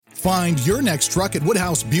Find your next truck at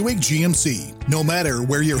Woodhouse Buick GMC. No matter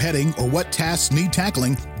where you're heading or what tasks need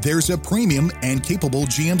tackling, there's a premium and capable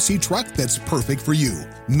GMC truck that's perfect for you.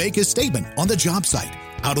 Make a statement on the job site,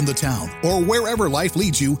 out on the town, or wherever life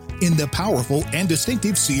leads you in the powerful and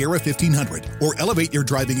distinctive Sierra 1500, or elevate your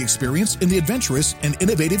driving experience in the adventurous and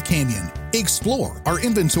innovative Canyon. Explore our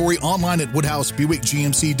inventory online at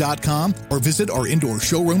WoodhouseBuickGMC.com or visit our indoor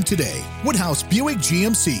showroom today. Woodhouse Buick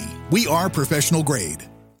GMC. We are professional grade.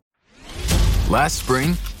 Last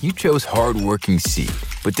spring, you chose hard-working seed,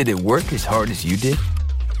 but did it work as hard as you did?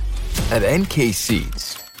 At NK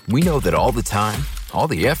Seeds, we know that all the time, all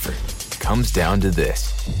the effort, comes down to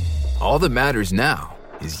this. All that matters now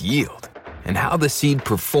is yield and how the seed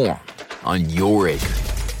performed on your acre.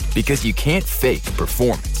 Because you can't fake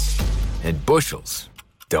performance, and bushels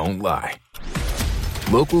don't lie.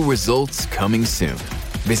 Local results coming soon.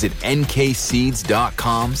 Visit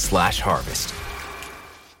nkseeds.com/harvest.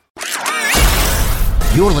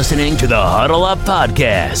 You're listening to the Huddle Up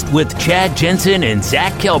Podcast with Chad Jensen and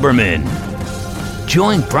Zach Kelberman.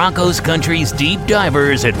 Join Broncos Country's deep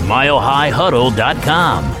divers at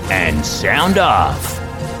milehighhuddle.com and sound off.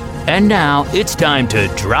 And now it's time to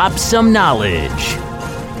drop some knowledge.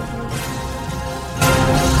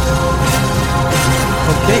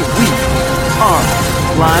 Okay, we are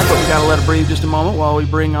live, but we got to let it breathe just a moment while we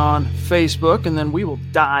bring on Facebook, and then we will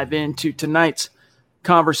dive into tonight's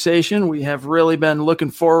conversation. We have really been looking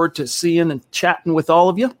forward to seeing and chatting with all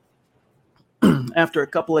of you after a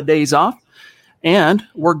couple of days off, and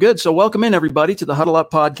we're good. So welcome in, everybody, to the Huddle Up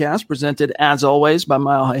Podcast, presented, as always, by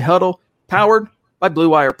Mile High Huddle, powered by Blue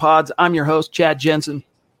Wire Pods. I'm your host, Chad Jensen.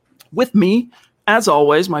 With me, as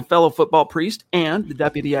always, my fellow football priest and the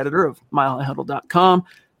deputy editor of milehighhuddle.com,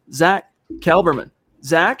 Zach Kelberman.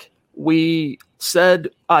 Zach, we said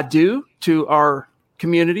adieu to our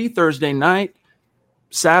community Thursday night.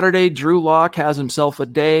 Saturday, Drew Lock has himself a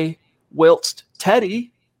day, whilst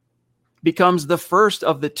Teddy becomes the first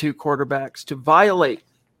of the two quarterbacks to violate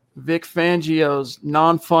Vic Fangio's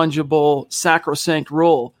non-fungible sacrosanct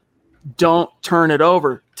rule. Don't turn it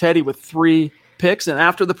over. Teddy with 3 picks. And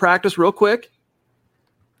after the practice, real quick,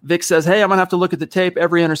 Vic says, hey, I'm going to have to look at the tape.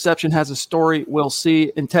 Every interception has a story. We'll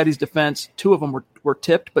see. In Teddy's defense, 2 of them were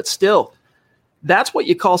tipped. But still, that's what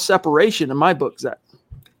you call separation in my book, Zach.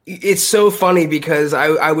 It's so funny because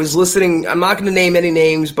I was listening, I'm not going to name any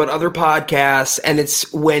names, but other podcasts, and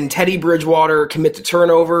it's when Teddy Bridgewater commits a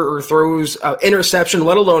turnover or throws an interception,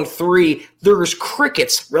 let alone 3, there's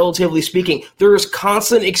crickets, relatively speaking. There's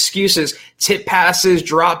constant excuses, tip passes,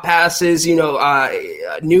 drop passes,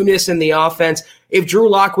 newness in the offense. If Drew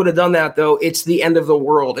Lock would have done that, though, it's the end of the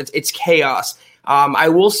world. It's chaos. I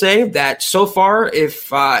will say that so far, if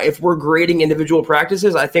we're grading individual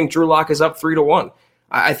practices, I think Drew Lock is up 3-1.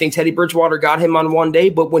 I think Teddy Bridgewater got him on one day,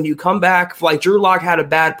 but when you come back, like Drew Lock had a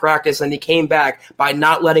bad practice and he came back by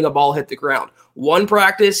not letting a ball hit the ground. One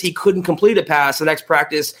practice, he couldn't complete a pass. The next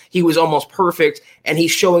practice, he was almost perfect, and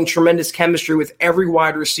he's showing tremendous chemistry with every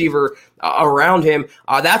wide receiver around him.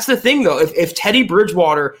 That's the thing, though. If Teddy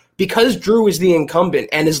Bridgewater, because Drew is the incumbent,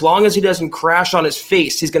 and as long as he doesn't crash on his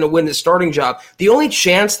face, he's going to win the starting job. The only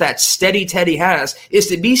chance that steady Teddy has is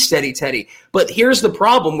to be steady Teddy. But here's the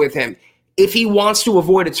problem with him. If he wants to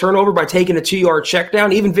avoid a turnover by taking a 2-yard check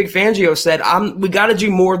down, even Vic Fangio said, we got to do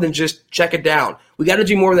more than just check it down. We got to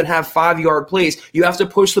do more than have 5-yard plays. You have to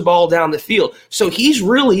push the ball down the field. So he's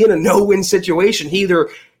really in a no-win situation. He either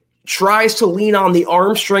tries to lean on the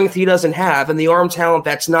arm strength he doesn't have and the arm talent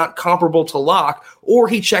that's not comparable to Lock, or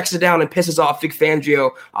he checks it down and pisses off Vic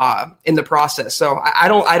Fangio in the process. So I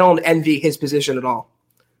don't envy his position at all.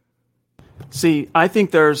 See, I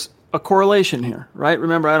think there's a correlation here, right?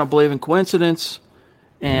 Remember, I don't believe in coincidence.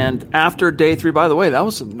 And after day 3, by the way, that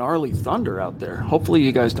was some gnarly thunder out there. Hopefully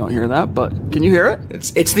you guys don't hear that, but can you hear it?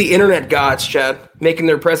 It's the internet gods, Chad, making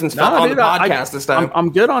their presence felt on the podcast this time.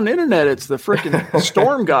 I'm good on the internet. It's the freaking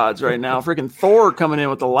storm gods right now. Freaking Thor coming in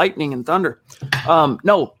with the lightning and thunder.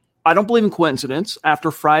 No, I don't believe in coincidence.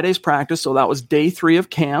 After Friday's practice, so that was day 3 of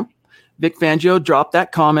camp, Vic Fangio dropped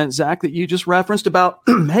that comment, Zach, that you just referenced about,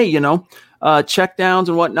 hey, check downs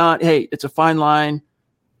and whatnot. Hey, it's a fine line,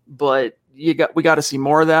 but we got to see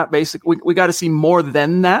more of that. Basically, we got to see more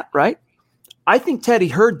than that, right? I think Teddy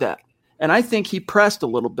heard that, and I think he pressed a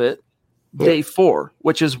little bit day 4,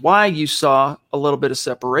 which is why you saw a little bit of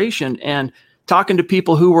separation. And talking to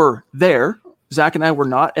people who were there, Zach and I were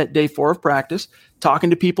not at day 4 of practice.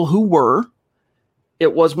 Talking to people who were,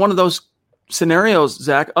 it was one of those scenarios,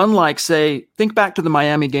 Zach. Unlike, say, think back to the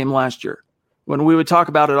Miami game last year, when we would talk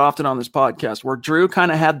about it often on this podcast, where Drew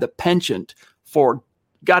kind of had the penchant for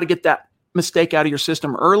got to get that mistake out of your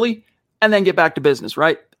system early and then get back to business,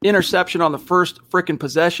 right? Interception on the first freaking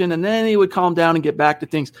possession, and then he would calm down and get back to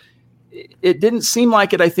things. It didn't seem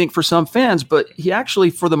like it, I think, for some fans, but he actually,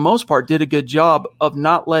 for the most part, did a good job of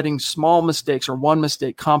not letting small mistakes or one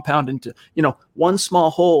mistake compound into, one small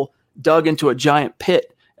hole dug into a giant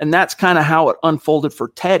pit. And that's kind of how it unfolded for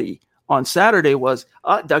Teddy on Saturday was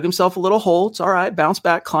dug himself a little hole. It's all right, bounce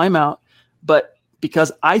back, climb out. But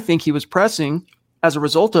because I think he was pressing as a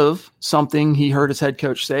result of something he heard his head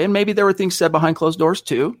coach say, and maybe there were things said behind closed doors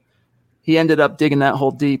too, he ended up digging that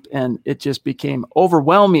hole deep, and it just became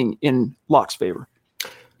overwhelming in Locke's favor.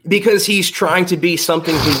 Because he's trying to be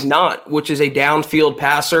something he's not, which is a downfield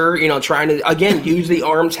passer, trying to, again, use the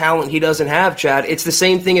arm talent he doesn't have, Chad. It's the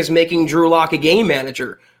same thing as making Drew Lock a game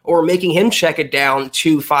manager or making him check it down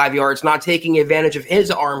 2-5 yards, not taking advantage of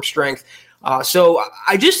his arm strength. So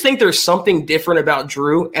I just think there's something different about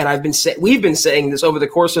Drew, and we've been saying this over the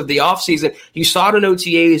course of the offseason. You saw it in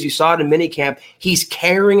OTAs, you saw it in minicamp. He's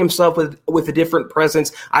carrying himself with a different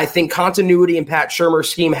presence. I think continuity in Pat Shurmur's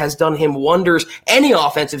scheme has done him wonders. Any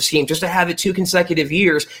offensive scheme, just to have it 2 consecutive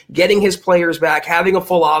years, getting his players back, having a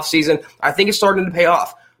full offseason, I think it's starting to pay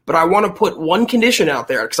off. But I want to put one condition out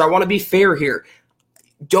there because I want to be fair here.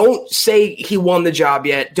 Don't say he won the job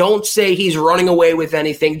yet. Don't say he's running away with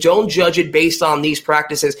anything. Don't judge it based on these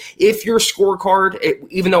practices. If your scorecard,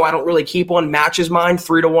 even though I don't really keep one, matches mine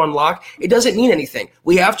 3-1 lock, it doesn't mean anything.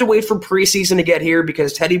 We have to wait for preseason to get here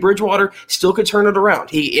because Teddy Bridgewater still could turn it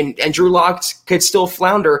around. And Drew Lock could still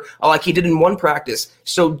flounder like he did in one practice.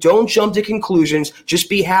 So don't jump to conclusions.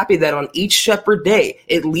 Just be happy that on each separate day,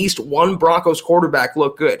 at least one Broncos quarterback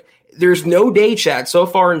looked good. There's no day, Chad, so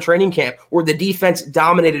far in training camp where the defense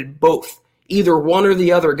dominated both. Either one or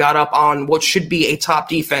the other got up on what should be a top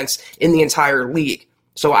defense in the entire league.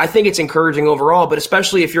 So I think it's encouraging overall, but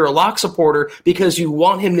especially if you're a Lock supporter because you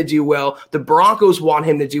want him to do well, the Broncos want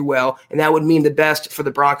him to do well, and that would mean the best for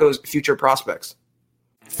the Broncos' future prospects.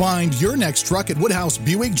 Find your next truck at Woodhouse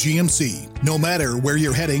Buick GMC. No matter where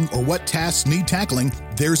you're heading or what tasks need tackling,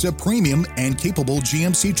 there's a premium and capable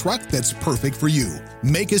GMC truck that's perfect for you.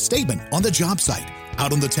 Make a statement on the job site,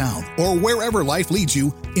 out on the town, or wherever life leads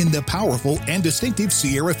you in the powerful and distinctive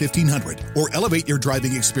Sierra 1500, or elevate your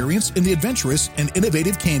driving experience in the adventurous and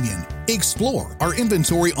innovative Canyon. Explore our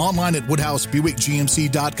inventory online at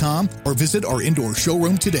WoodhouseBuickGMC.com or visit our indoor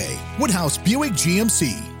showroom today. Woodhouse Buick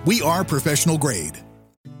GMC. We are professional grade.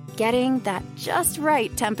 Getting that just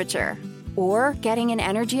right temperature or getting an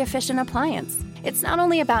energy-efficient appliance. It's not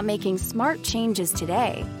only about making smart changes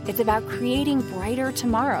today, it's about creating brighter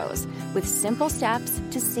tomorrows with simple steps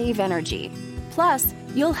to save energy. Plus,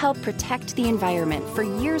 you'll help protect the environment for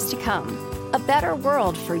years to come. A better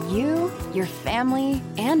world for you, your family,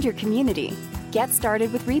 and your community. Get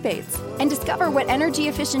started with rebates and discover what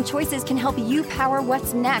energy-efficient choices can help you power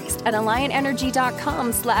what's next at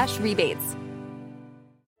AlliantEnergy.com/rebates.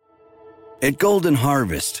 At Golden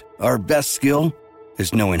Harvest, our best skill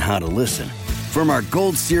is knowing how to listen. From our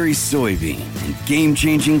Gold Series soybean and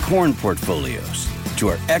game-changing corn portfolios to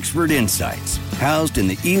our expert insights housed in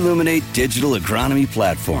the Illuminate digital agronomy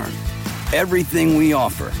platform, everything we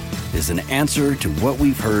offer is an answer to what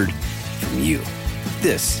we've heard from you.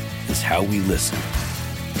 This is how we listen.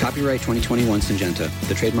 Copyright 2021 Syngenta.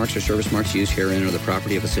 The trademarks or service marks used herein are the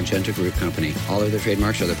property of a Syngenta Group company. All other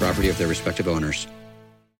trademarks are the property of their respective owners.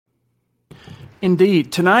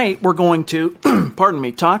 Indeed. Tonight we're going to,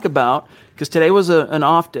 talk about, because today was an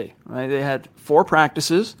off day, right? They had 4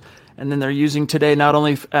 practices, and then they're using today not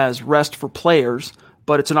only as rest for players,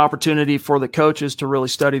 but it's an opportunity for the coaches to really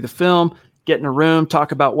study the film, get in a room,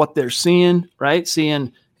 talk about what they're seeing, right?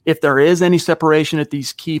 Seeing if there is any separation at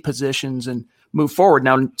these key positions and move forward.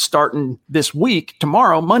 Now, starting this week,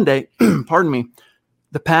 tomorrow, Monday,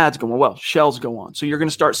 the pads go on. Well, shells go on. So you're going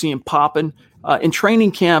to start seeing popping. In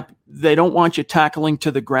training camp, they don't want you tackling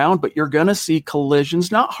to the ground, but you're going to see collisions,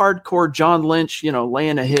 not hardcore John Lynch,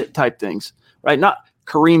 laying a hit type things, right? Not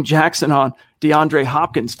Kareem Jackson on DeAndre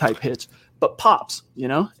Hopkins type hits, but pops,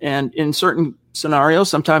 and in certain scenarios,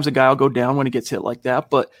 sometimes a guy will go down when he gets hit like that,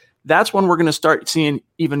 but that's when we're going to start seeing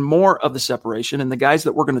even more of the separation. And the guys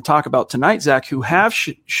that we're going to talk about tonight, Zach, who have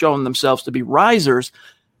shown themselves to be risers,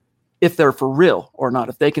 if they're for real or not,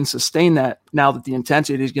 if they can sustain that now that the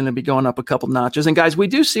intensity is going to be going up a couple notches. And guys, we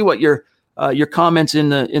do see what your comments in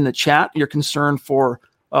the chat, your concern for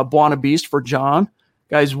Buona Beast, for John.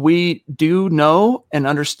 Guys, we do know and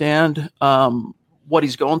understand what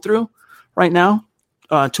he's going through right now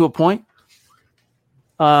to a point.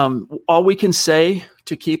 All we can say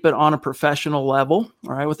to keep it on a professional level,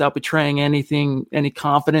 all right, without betraying anything, any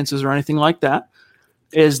confidences or anything like that,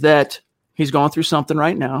 is that he's going through something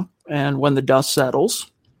right now. And when the dust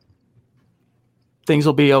settles, things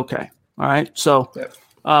will be okay. All right. So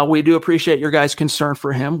we do appreciate your guys' concern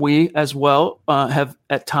for him. We as well have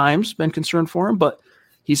at times been concerned for him, but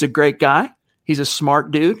he's a great guy. He's a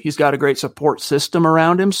smart dude. He's got a great support system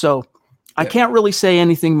around him. So I can't really say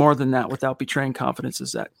anything more than that without betraying confidence,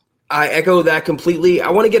 Zach. I echo that completely.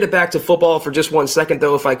 I want to get it back to football for just 1 second,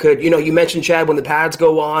 though, if I could. You mentioned, Chad, when the pads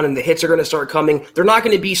go on and the hits are going to start coming, they're not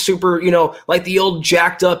going to be super, like the old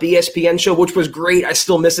jacked up ESPN show, which was great. I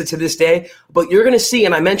still miss it to this day. But you're going to see,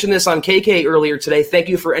 and I mentioned this on KK earlier today. Thank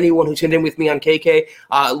you for anyone who tuned in with me on KK.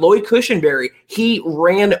 Lloyd Cushenberry, he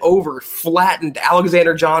ran over, flattened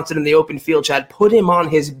Alexander Johnson in the open field, Chad, put him on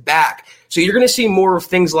his back. So you're going to see more of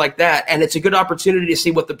things like that, and it's a good opportunity to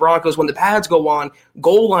see what the Broncos, when the pads go on,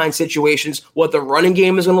 goal line situations, what the running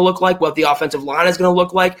game is going to look like, what the offensive line is going to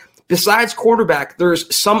look like. Besides quarterback,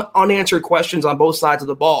 there's some unanswered questions on both sides of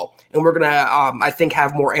the ball, and we're going to, I think,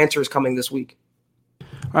 have more answers coming this week.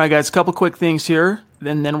 All right, guys, a couple quick things here,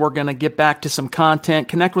 and then we're going to get back to some content.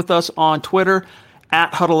 Connect with us on Twitter,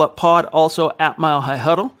 @HuddleUpPod, also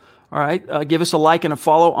 @MileHighHuddle. All right, give us a like and a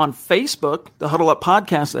follow on Facebook, the Huddle Up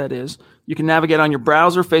Podcast, that is. You can navigate on your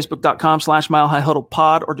browser,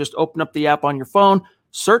 facebook.com/MileHighHuddlePod, or just open up the app on your phone,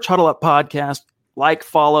 search Huddle Up Podcast, like,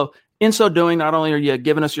 follow. In so doing, not only are you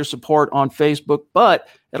giving us your support on Facebook, but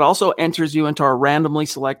it also enters you into our randomly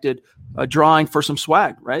selected drawing for some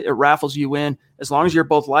swag, right? It raffles you in. As long as you're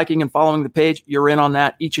both liking and following the page, you're in on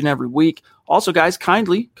that each and every week. Also, guys,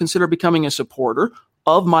 kindly consider becoming a supporter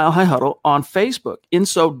of Mile High Huddle on Facebook. In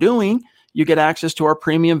so doing, you get access to our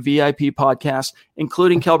premium VIP podcasts,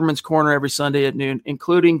 including Kelberman's Corner every Sunday at noon,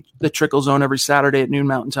 including the Trickle Zone every Saturday at noon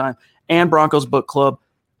Mountain Time, and Broncos Book Club,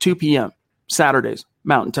 2 p.m. Saturdays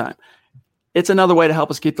Mountain Time. It's another way to help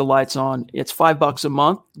us keep the lights on. It's $5 a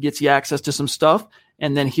month, gets you access to some stuff.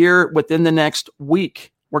 And then here within the next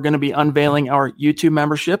week, we're going to be unveiling our YouTube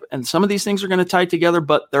membership. And some of these things are going to tie together,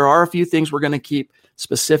 but there are a few things we're going to keep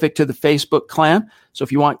specific to the Facebook clan. So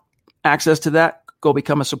if you want access to that, go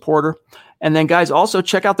become a supporter. And then, guys, also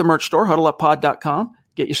check out the merch store, huddleuppod.com.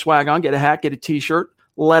 Get your swag on, get a hat, get a T-shirt.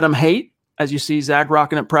 Let them hate, as you see Zach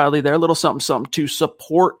rocking it proudly there. A little something to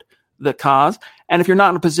support the cause. And if you're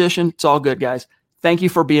not in a position, it's all good, guys. Thank you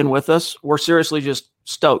for being with us. We're seriously just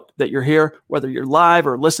stoked that you're here, whether you're live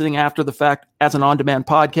or listening after the fact as an on-demand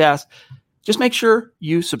podcast. Just make sure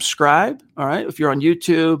you subscribe, all right? If you're on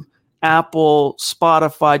YouTube, Apple,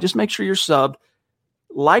 Spotify, just make sure you're subbed.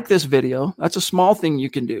 Like this video. That's a small thing you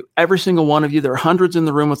can do. Every single one of you, there are hundreds in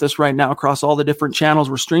the room with us right now across all the different channels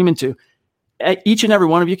we're streaming to. Each and every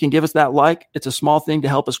one of you can give us that like. It's a small thing to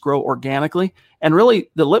help us grow organically. And really,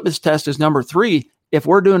 the litmus test is number 3. If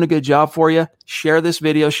we're doing a good job for you, share this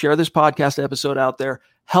video, share this podcast episode out there.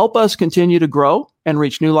 Help us continue to grow and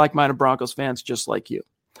reach new like-minded Broncos fans just like you.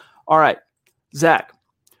 All right, Zach,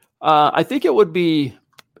 I think it would be,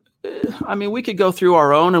 we could go through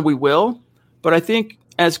our own, and we will, but I think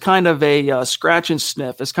as kind of a scratch and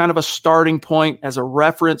sniff, as kind of a starting point, as a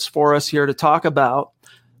reference for us here to talk about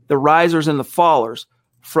the risers and the fallers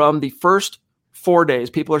from the first 4 days.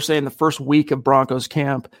 People are saying the first week of Broncos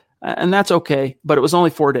camp, and that's okay, but it was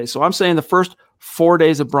only 4 days. So I'm saying the first 4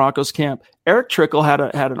 days of Broncos camp. Eric Trickle had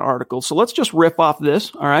an article. So let's just riff off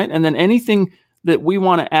this, all right? And then anything that we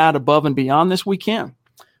want to add above and beyond this, we can.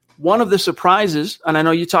 One of the surprises, and I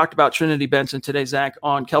know you talked about Trinity Benson today, Zach,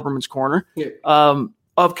 on Kelberman's Corner,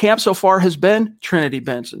 of camp so far has been Trinity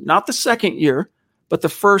Benson. Not the second year, but the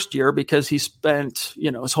first year, because he spent,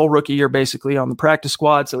 his whole rookie year basically on the practice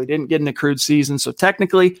squad, so he didn't get an accrued season. So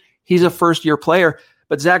technically, he's a first-year player.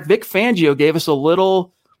 But Zach, Vic Fangio gave us a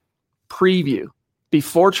little preview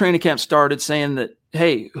before training camp started saying that,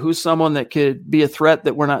 hey, who's someone that could be a threat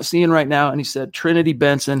that we're not seeing right now? And he said, Trinity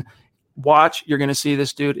Benson. Watch, you're going to see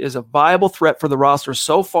this dude is a viable threat for the roster.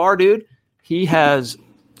 So far, dude, he has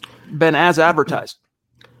been as advertised.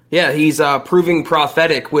 Yeah, he's proving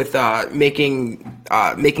prophetic with making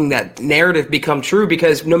that narrative become true,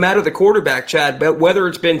 because no matter the quarterback, Chad, but whether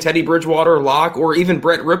it's been Teddy Bridgewater, Locke, or even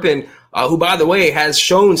Brett Rippon, who, by the way, has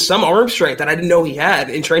shown some arm strength that I didn't know he had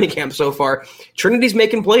in training camp so far, Trinity's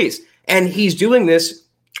making plays. And he's doing this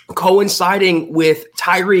coinciding with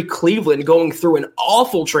Tyree Cleveland going through an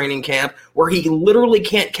awful training camp where he literally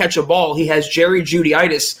can't catch a ball. He has Jerry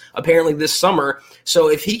Jeudy-itis apparently this summer. So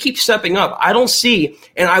if he keeps stepping up, I don't see,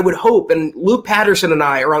 and I would hope, and Luke Patterson and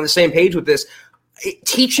I are on the same page with this,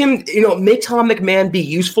 teach him, make Tom McMahon be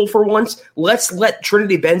useful for once. Let's let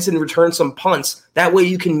Trinity Benson return some punts. That way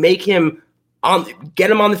you can make him,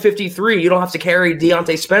 get him on the 53. You don't have to carry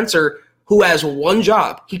Deontay Spencer, who has one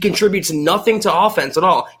job. He contributes nothing to offense at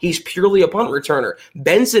all. He's purely a punt returner.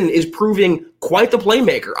 Benson is proving quite the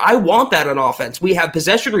playmaker. I want that on offense. We have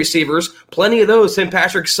possession receivers, plenty of those. St.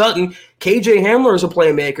 Patrick Sutton, KJ Hamler is a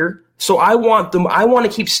playmaker. So I want to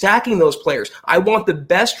keep stacking those players. I want the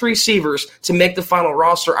best receivers to make the final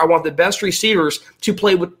roster. I want the best receivers to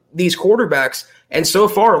play with these quarterbacks. And so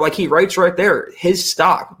far, like he writes right there, his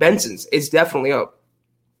stock, Benson's, is definitely up.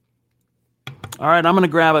 All right, I'm going to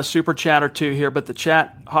grab a super chat or two here, but the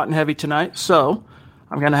chat hot and heavy tonight. So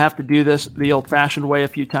I'm going to have to do this the old-fashioned way a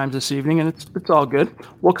few times this evening, and it's all good.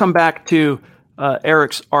 We'll come back to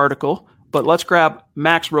Eric's article, but let's grab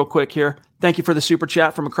Max real quick here. Thank you for the super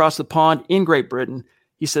chat from across the pond in Great Britain.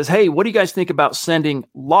 He says, hey, what do you guys think about sending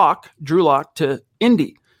Drew Lock, to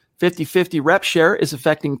Indy? 50-50 rep share is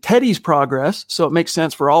affecting Teddy's progress, so it makes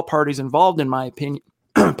sense for all parties involved, in my opinion.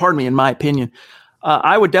 In my opinion.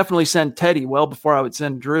 I would definitely send Teddy well before I would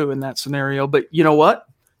send Drew in that scenario. But you know what?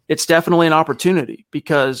 It's definitely an opportunity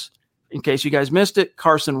because, in case you guys missed it,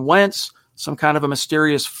 Carson Wentz, some kind of a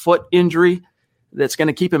mysterious foot injury that's going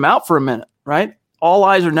to keep him out for a minute, right? All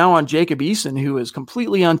eyes are now on Jacob Eason, who is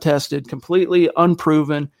completely untested, completely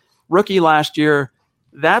unproven, rookie last year.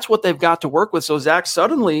 That's what they've got to work with. So, Zach,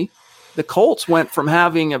 suddenly the Colts went from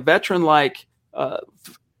having a veteran like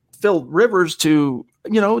Phil Rivers to,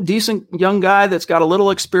 decent young guy that's got a little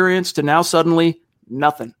experience to now suddenly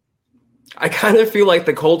nothing. I kind of feel like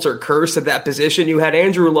the Colts are cursed at that position. You had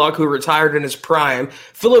Andrew Luck, who retired in his prime.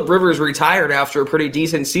 Phillip Rivers retired after a pretty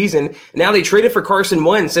decent season. Now they traded for Carson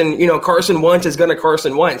Wentz, and, Carson Wentz is going to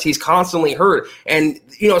Carson Wentz. He's constantly hurt. And,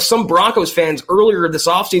 some Broncos fans earlier this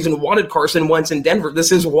offseason wanted Carson Wentz in Denver.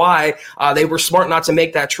 This is why they were smart not to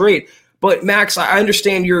make that trade. But, Max, I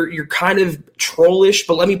understand you're kind of trollish,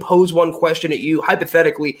 but let me pose one question at you.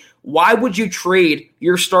 Hypothetically, why would you trade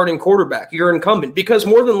your starting quarterback, your incumbent? Because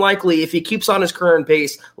more than likely, if he keeps on his current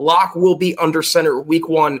pace, Locke will be under center week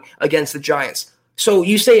 1 against the Giants. So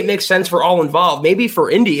you say it makes sense for all involved. Maybe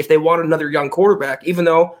for Indy, if they want another young quarterback, even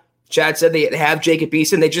though Chad said they have Jacob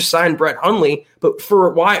Eason, they just signed Brett Hundley. But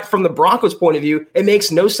from the Broncos' point of view, it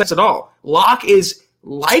makes no sense at all. Locke is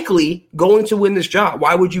likely going to win this job.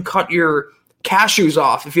 Why would you cut your cashews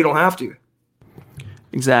off if you don't have to?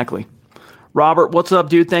 Exactly. Robert, what's up,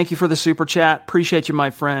 dude? Thank you for the super chat. Appreciate you, my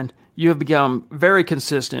friend. You have become very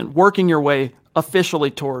consistent, working your way officially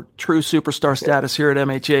toward true superstar status here at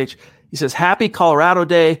MHH. He says, happy Colorado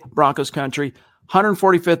Day, Broncos country,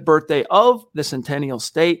 145th birthday of the Centennial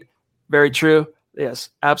State. Very true. Yes,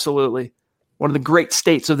 absolutely. One of the great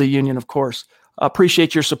states of the Union, of course.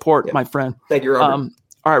 Appreciate your support, my friend. Thank you, Robert.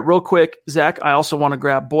 All right, real quick, Zach, I also want to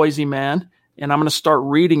grab Boise Man, and I'm going to start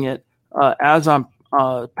reading it as I'm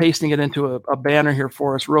pasting it into a banner here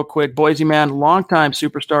for us real quick. Boise Man, longtime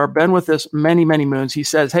superstar, been with us many, many moons. He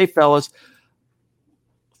says, hey, fellas,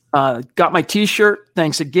 got my T-shirt.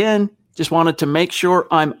 Thanks again. Just wanted to make sure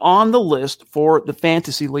I'm on the list for the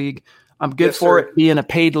Fantasy League. I'm good for it being a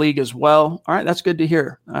paid league as well. All right, that's good to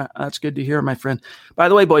hear. That's good to hear, my friend. By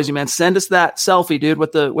the way, Boise Man, send us that selfie, dude,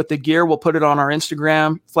 with the gear. We'll put it on our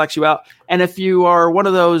Instagram, flex you out. And if you are one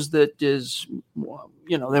of those that is,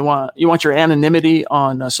 you want your anonymity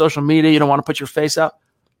on social media, you don't want to put your face out,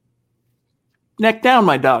 neck down,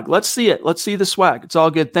 my dog. Let's see it. Let's see the swag. It's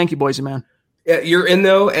all good. Thank you, Boise Man. Yeah, you're in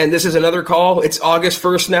though, and this is another call. It's August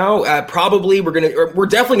 1st now. Probably we're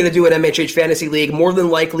definitely gonna do an MHH Fantasy League, more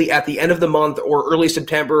than likely at the end of the month or early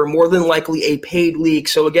September. More than likely a paid league.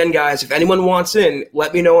 So again, guys, if anyone wants in,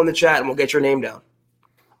 let me know in the chat, and we'll get your name down.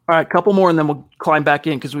 All right, a couple more, and then we'll climb back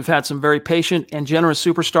in because we've had some very patient and generous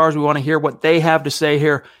superstars. We want to hear what they have to say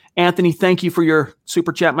here. Anthony, thank you for your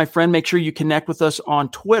super chat, my friend. Make sure you connect with us on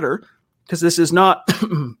Twitter, because this is not,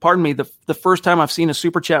 pardon me, the first time I've seen a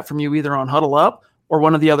super chat from you either on Huddle Up or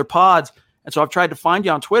one of the other pods. And so I've tried to find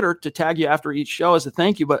you on Twitter to tag you after each show as a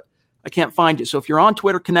thank you, but I can't find you. So if you're on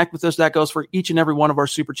Twitter, connect with us. That goes for each and every one of our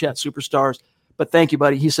super chat superstars. But thank you,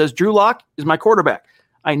 buddy. He says, Drew Lock is my quarterback.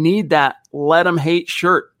 I need that Let 'em Hate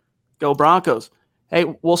shirt. Go Broncos. Hey,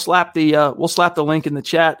 we'll slap the link in the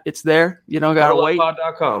chat. It's there. You don't got to wait.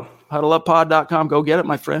 HuddleUpPod.com. HuddleUpPod.com. Go get it,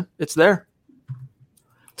 my friend. It's there.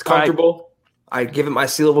 It's comfortable. I give it my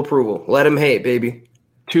seal of approval. Let him hate, baby.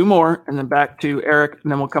 Two more, and then back to Eric,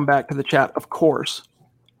 and then we'll come back to the chat, of course.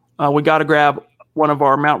 We got to grab one of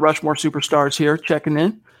our Mount Rushmore superstars here checking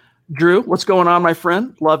in. Drew, what's going on, my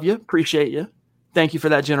friend? Love you. Appreciate you. Thank you for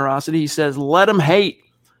that generosity. He says, let him hate.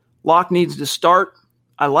 Locke needs to start.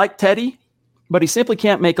 I like Teddy, but he simply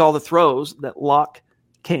can't make all the throws that Locke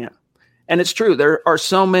can. And it's true. There's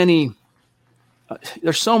so many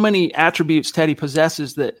attributes Teddy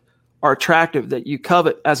possesses that are attractive that you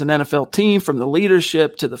covet as an NFL team, from the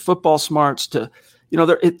leadership to the football smarts to,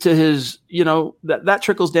 to his, that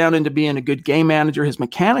trickles down into being a good game manager. His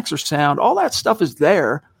mechanics are sound. All that stuff is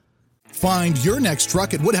there. Find your next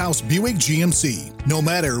truck at Woodhouse Buick GMC. No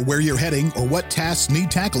matter where you're heading or what tasks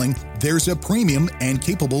need tackling, there's a premium and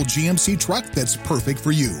capable GMC truck that's perfect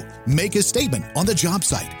for you. Make a statement on the job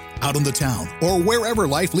site, out on the town, or wherever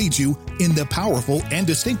life leads you in the powerful and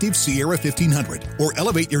distinctive Sierra 1500, or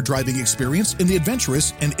elevate your driving experience in the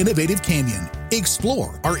adventurous and innovative Canyon.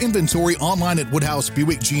 Explore our inventory online at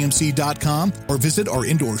WoodhouseBuickGMC.com or visit our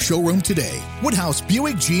indoor showroom today. Woodhouse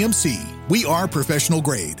Buick GMC. We are professional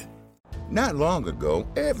grade. Not long ago,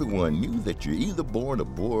 everyone knew that you're either born a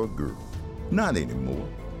boy or girl. Not anymore.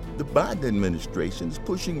 The Biden administration is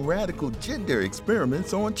pushing radical gender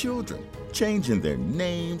experiments on children, changing their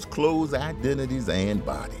names, clothes, identities, and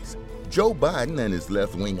bodies. Joe Biden and his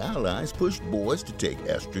left-wing allies pushed boys to take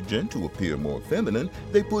estrogen to appear more feminine.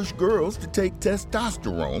 They pushed girls to take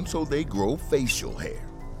testosterone so they grow facial hair.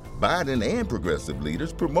 Biden and progressive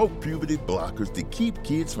leaders promote puberty blockers to keep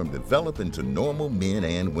kids from developing to normal men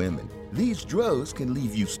and women. These drugs can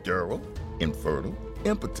leave you sterile, infertile,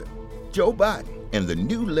 impotent. Joe Biden and the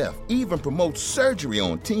new left even promote surgery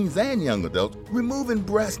on teens and young adults, removing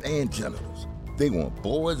breasts and genitals. They want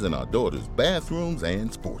boys in our daughters' bathrooms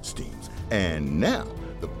and sports teams. And now,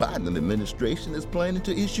 the Biden administration is planning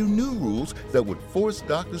to issue new rules that would force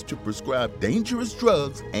doctors to prescribe dangerous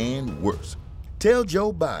drugs and worse. Tell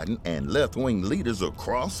Joe Biden and left-wing leaders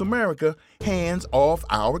across America, hands off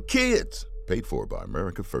our kids. Paid for by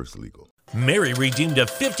America First Legal. Mary redeemed a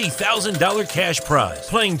 $50,000 cash prize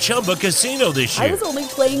playing Chumba Casino this year. I was only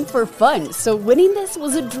playing for fun, so winning this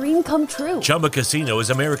was a dream come true. Chumba Casino is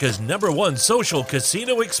America's #1 social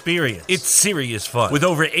casino experience. It's serious fun. With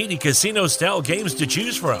over 80 casino-style games to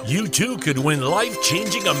choose from, you too could win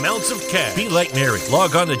life-changing amounts of cash. Be like Mary.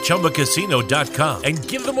 Log on to ChumbaCasino.com and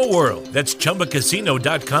give them a whirl. That's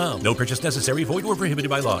ChumbaCasino.com. No purchase necessary. Void or prohibited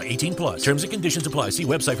by law. 18+. Terms and conditions apply. See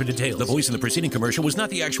website for details. The voice in the preceding commercial was not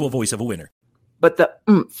the actual voice of a winner. But the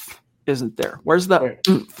oomph isn't there. Where's the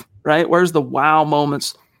oomph, right? Where's the wow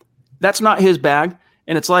moments? That's not his bag.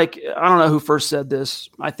 And it's like, I don't know who first said this.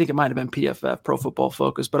 I think it might have been PFF, Pro Football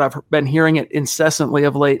Focus, but I've been hearing it incessantly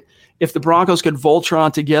of late. If the Broncos could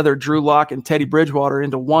Voltron together Drew Lock and Teddy Bridgewater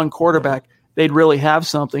into one quarterback, they'd really have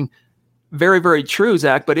something. Very, very true,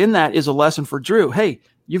 Zach. But in that is a lesson for Drew. Hey,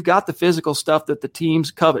 you've got the physical stuff that the teams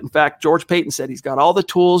covet. In fact, George Payton said he's got all the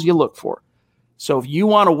tools you look for. So if you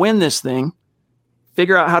want to win this thing,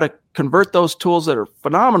 figure out how to convert those tools that are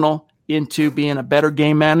phenomenal into being a better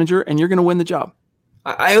game manager, and you're going to win the job.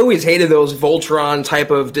 I always hated those Voltron type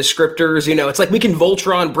of descriptors. You know, it's like we can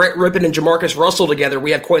Voltron Brett Rippon and Jamarcus Russell together. We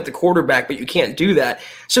have quite the quarterback, but you can't do that.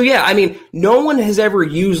 So, yeah, I mean, no one has ever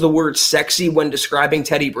used the word sexy when describing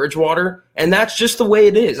Teddy Bridgewater, and that's just the way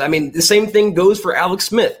it is. I mean, the same thing goes for Alex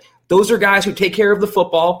Smith. Those are guys who take care of the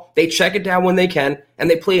football, they check it down when they can, and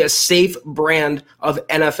they play a safe brand of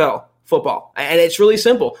NFL football. And it's really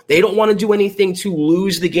simple. They don't want to do anything to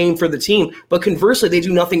lose the game for the team, but conversely, they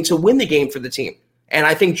do nothing to win the game for the team. And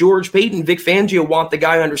I think George Payton, Vic Fangio want the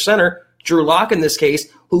guy under center, Drew Lock in this case,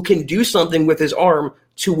 who can do something with his arm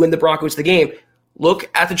to win the Broncos the game. Look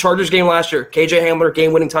at the Chargers game last year. KJ Hamler,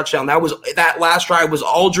 game-winning touchdown. That last drive was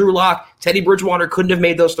all Drew Lock. Teddy Bridgewater couldn't have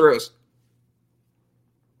made those throws.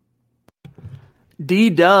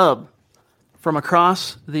 D-Dub from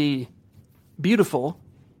across the beautiful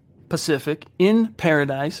Pacific in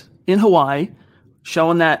paradise in Hawaii,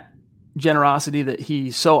 showing that generosity that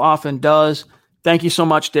he so often does. Thank you so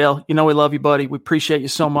much, Dale. You know we love you, buddy. We appreciate you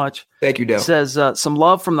so much. Thank you, Dale. Says some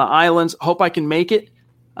love from the islands. Hope I can make it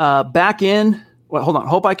back in. Well, hold on.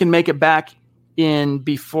 Hope I can make it back in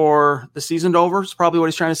before the season's over. Is probably what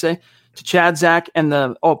he's trying to say. To Chad, Zach, and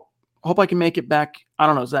hope I can make it back. I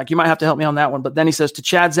don't know, Zach. You might have to help me on that one. But then he says to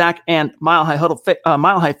Chad, Zach, and Mile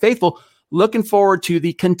High Faithful, looking forward to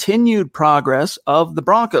the continued progress of the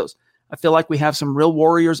Broncos. I feel like we have some real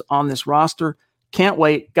warriors on this roster. Can't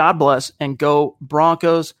wait. God bless and go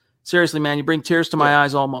Broncos. Seriously, man, you bring tears to my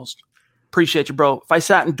eyes almost. Appreciate you, bro. If I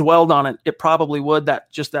sat and dwelled on it, it probably would.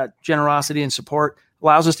 That generosity and support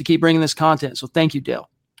allows us to keep bringing this content. So thank you, Dale.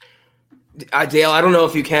 Dale, I don't know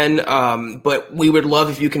if you can, but we would love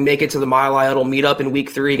if you can make it to the Mile High Huddle meetup in Week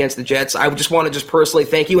 3 against the Jets. I just want to personally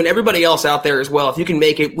thank you and everybody else out there as well. If you can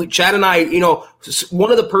make it, Chad and I,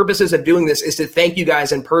 one of the purposes of doing this is to thank you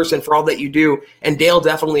guys in person for all that you do, and Dale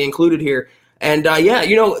definitely included here. And,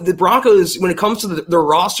 the Broncos, when it comes to the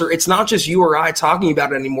roster, it's not just you or I talking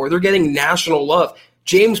about it anymore. They're getting national love.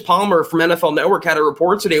 James Palmer from NFL Network had a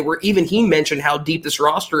report today where even he mentioned how deep this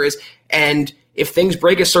roster is. And if things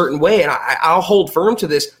break a certain way, and I'll hold firm to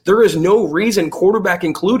this, there is no reason, quarterback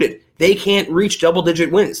included, they can't reach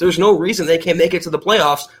double-digit wins. There's no reason they can't make it to the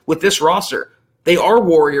playoffs with this roster. They are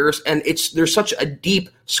warriors, and there's such a deep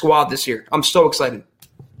squad this year. I'm so excited.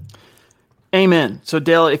 Amen. So,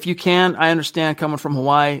 Dale, if you can, I understand coming from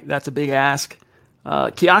Hawaii, that's a big ask.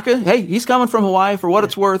 Kiaka, hey, he's coming from Hawaii for what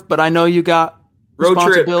it's worth, but I know you got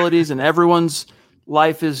responsibilities, and everyone's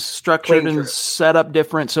life is structured and set up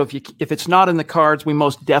different. So if it's not in the cards, we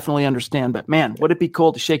most definitely understand. But man, would it be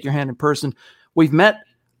cool to shake your hand in person? We've met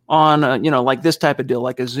on like this type of deal,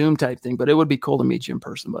 like a Zoom type thing, but it would be cool to meet you in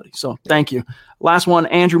person, buddy. So thank you. Last one,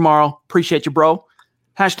 Andrew Morrow. Appreciate you, bro.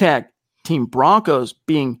 Hashtag Team Broncos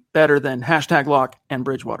being better than hashtag Lock and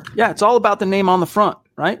Bridgewater. Yeah, it's all about the name on the front,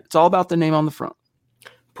 right? It's all about the name on the front.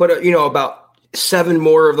 Put about 7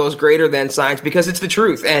 more of those greater than signs, because it's the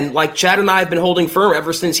truth. And like Chad and I have been holding firm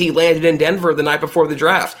ever since he landed in Denver the night before the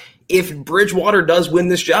draft. If Bridgewater does win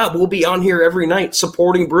this job, we'll be on here every night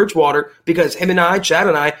supporting Bridgewater, because him and I, Chad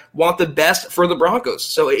and I, want the best for the Broncos.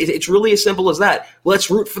 So it's really as simple as that. Let's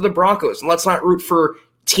root for the Broncos, and let's not root for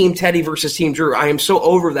Team Teddy versus Team Drew. I am so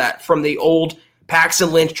over that from the old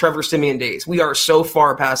Paxton Lynch, Trevor Siemian days. We are so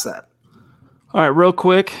far past that. All right, real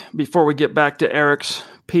quick, before we get back to Eric's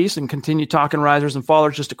piece and continue talking risers and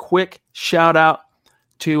fallers, just a quick shout out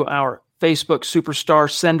to our Facebook superstar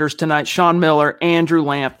senders tonight: Sean Miller, Andrew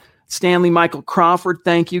Lamp, Stanley Michael Crawford,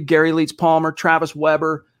 thank you, Gary Leeds Palmer, Travis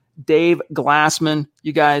Weber, Dave Glassman.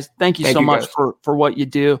 You guys, thank you so much for what you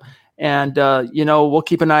do. And we'll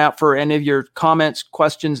keep an eye out for any of your comments,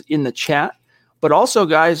 questions in the chat. But also,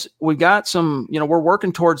 guys, we got some, we're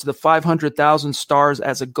working towards the 500,000 stars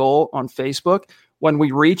as a goal on Facebook. When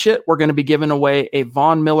we reach it, we're going to be giving away a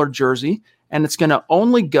Von Miller jersey, and it's going to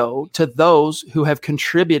only go to those who have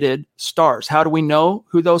contributed stars. How do we know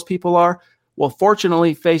who those people are? Well,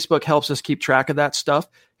 fortunately, Facebook helps us keep track of that stuff.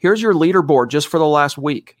 Here's your leaderboard just for the last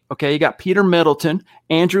week. Okay, you got Peter Middleton,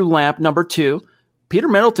 Andrew Lamp, number 2. Peter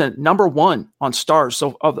Middleton, number 1 on stars.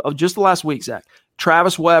 So of just the last week, Zach.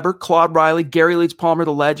 Travis Weber, Claude Riley, Gary Leeds Palmer,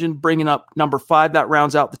 the legend, bringing up number 5. That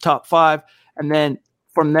rounds out the top 5. And then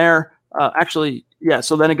from there,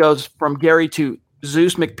 so then it goes from Gary to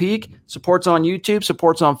Zeus McPeak, supports on YouTube,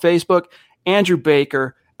 supports on Facebook, Andrew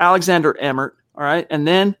Baker, Alexander Emmert, all right? And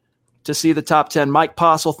then to see the top 10, Mike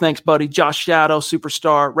Postle, thanks, buddy, Josh Shadow,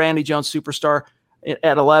 superstar, Randy Jones, superstar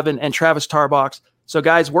at 11, and Travis Tarbox. So,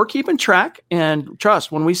 guys, we're keeping track, and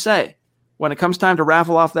trust, when it comes time to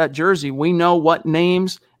raffle off that jersey, we know what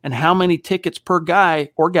names and how many tickets per guy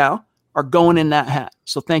or gal are going in that hat.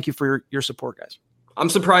 So thank you for your support, guys. I'm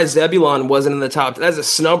surprised Zebulon wasn't in the top. That's a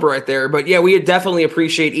snub right there. But yeah, we definitely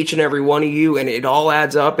appreciate each and every one of you, and it all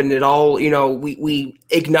adds up, and it all, we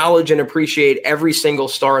acknowledge and appreciate every single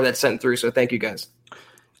star that's sent through. So thank you, guys.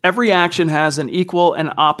 Every action has an equal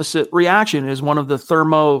and opposite reaction is one of the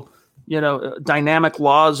dynamic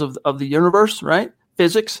laws of the universe, right?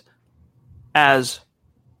 Physics. As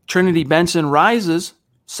Trinity Benson rises,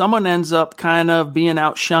 someone ends up kind of being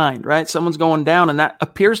outshined, right? Someone's going down, and that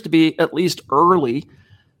appears to be, at least early,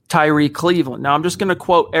 Tyree Cleveland. Now, I'm just going to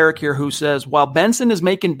quote Eric here, who says, while Benson is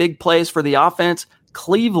making big plays for the offense,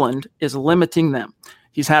 Cleveland is limiting them.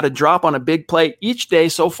 He's had a drop on a big play each day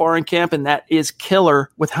so far in camp, and that is killer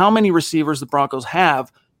with how many receivers the Broncos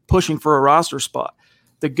have pushing for a roster spot.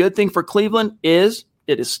 The good thing for Cleveland is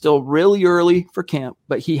it is still really early for camp,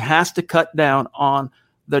 but he has to cut down on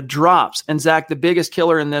the drops. And Zach, the biggest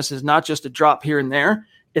killer in this is not just a drop here and there.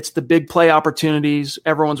 It's the big play opportunities.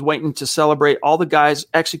 Everyone's waiting to celebrate. All the guys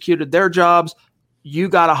executed their jobs. You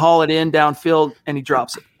got to haul it in downfield, and he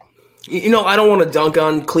drops it. I don't want to dunk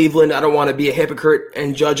on Cleveland. I don't want to be a hypocrite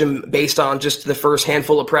and judge him based on just the first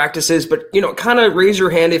handful of practices. But, kind of raise your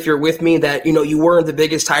hand if you're with me that, you weren't the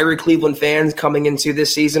biggest Tyree Cleveland fans coming into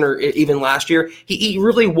this season or even last year. He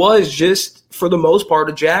really was just, for the most part,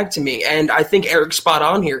 a jag to me. And I think Eric's spot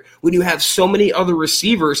on here. When you have so many other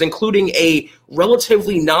receivers, including a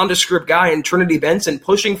relatively nondescript guy in Trinity Benson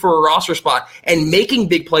pushing for a roster spot and making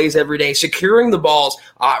big plays every day, securing the balls,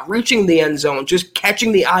 reaching the end zone, just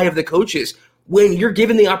catching the eye of the coaches. When you're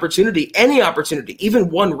given the opportunity, any opportunity, even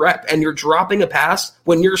one rep, and you're dropping a pass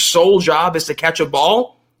when your sole job is to catch a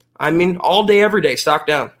ball, all day, every day, stock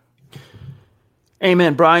down.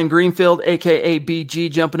 Amen. Brian Greenfield, a.k.a.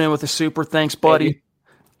 BG, jumping in with a super. Thanks, buddy.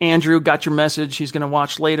 Hey. Andrew, got your message. He's going to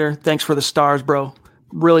watch later. Thanks for the stars, bro.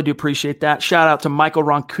 Really do appreciate that. Shout out to Michael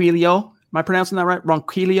Ronquillo. Am I pronouncing that right?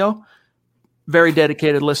 Ronquillo. Very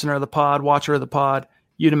dedicated listener of the pod, watcher of the pod.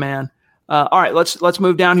 You the man. All right, let's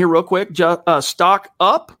move down here real quick. Stock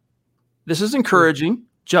up. This is encouraging.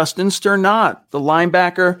 Justin Sternad, the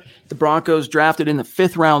linebacker the Broncos drafted in the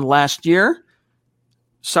 5th round last year.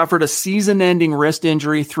 suffered a season-ending wrist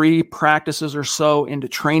injury 3 practices or so into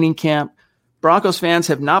training camp. Broncos fans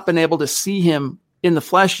have not been able to see him in the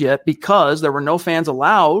flesh yet because there were no fans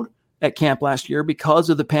allowed at camp last year because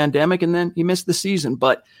of the pandemic, and then he missed the season.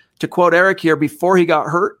 But to quote Eric here, before he got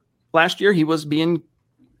hurt last year, he was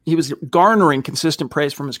garnering consistent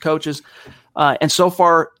praise from his coaches. And so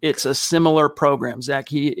far, it's a similar program. Zach,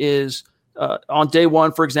 he is on day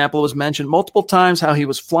one, for example, it was mentioned multiple times how he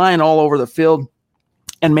was flying all over the field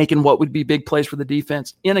and making what would be big plays for the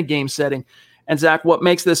defense in a game setting. And Zach, what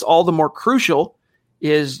makes this all the more crucial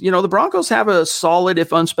is, the Broncos have a solid, if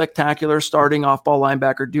unspectacular, starting off-ball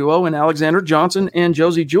linebacker duo in Alexander Johnson and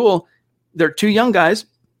Josey Jewell. They're 2 young guys.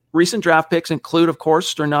 Recent draft picks include, of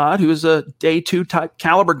course, Strnad, who is a day 2 type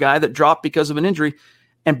caliber guy that dropped because of an injury,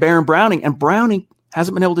 and Baron Browning. And Browning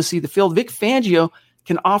hasn't been able to see the field. Vic Fangio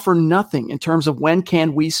can offer nothing in terms of when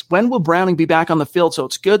will Browning be back on the field. So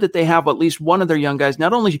it's good that they have at least one of their young guys,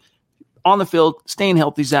 not only on the field, staying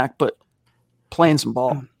healthy, Zach, but playing some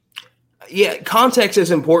ball. Yeah, context is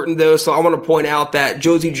important, though, so I want to point out that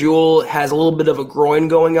Josey Jewell has a little bit of a groin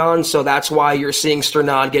going on, so that's why you're seeing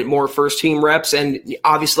Strnad get more first-team reps, and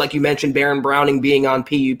obviously, like you mentioned, Baron Browning being on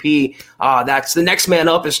PUP, that's the next man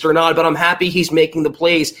up is Strnad, but I'm happy he's making the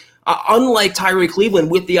plays. Unlike Tyree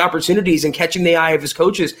Cleveland, with the opportunities and catching the eye of his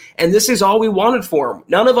coaches, and this is all we wanted for him.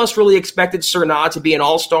 None of us really expected Strnad to be an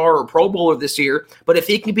all-star or Pro Bowler this year, but if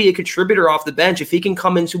he can be a contributor off the bench, if he can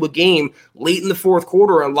come into a game late in the fourth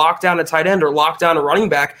quarter and lock down a tight end or lock down a running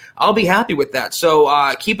back, I'll be happy with that.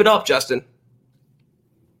 So keep it up, Justin.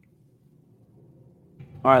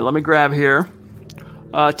 All right, let me grab here.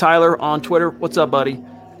 Tyler on Twitter, what's up, buddy?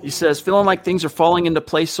 He says, feeling like things are falling into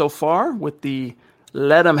place so far with the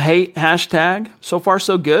Let 'em hate hashtag. So far,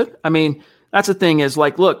 so good. I mean, that's the thing is,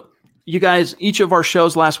 like, look, you guys, each of our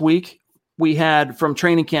shows last week, we had from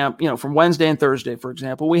training camp, from Wednesday and Thursday, for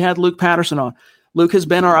example, we had Luke Patterson on. Luke has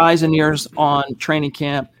been our eyes and ears on training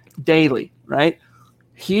camp daily, right?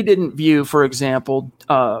 He didn't view, for example,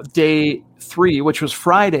 day 3, which was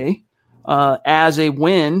Friday, as a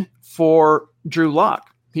win for Drew Lock.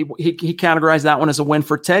 He categorized that one as a win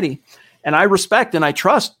for Teddy. And I respect and I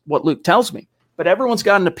trust what Luke tells me. But everyone's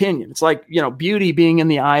got an opinion. It's like, beauty being in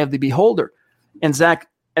the eye of the beholder. And Zach,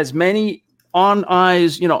 as many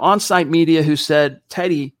on-site media who said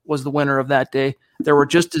Teddy was the winner of that day, there were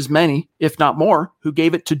just as many, if not more, who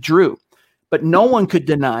gave it to Drew. But no one could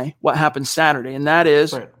deny what happened Saturday. And that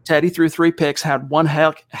is Teddy threw 3 picks, had one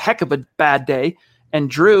heck of a bad day. And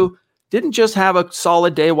Drew didn't just have a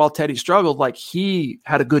solid day while Teddy struggled. Like, he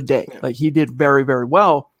had a good day. Like, he did very, very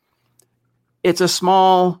well. It's a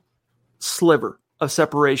small sliver of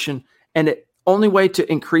separation, and the only way to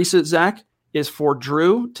increase it, Zach, is for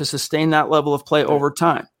Drew to sustain that level of play over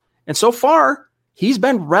time. And so far, he's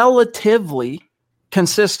been relatively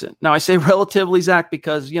consistent. Now, I say relatively, Zach,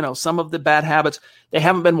 because some of the bad habits, they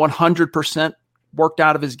haven't been 100% worked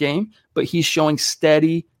out of his game, but he's showing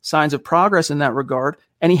steady signs of progress in that regard,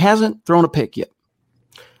 and he hasn't thrown a pick yet.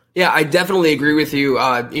 Yeah, I definitely agree with you,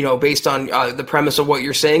 based on the premise of what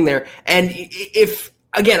you're saying there. And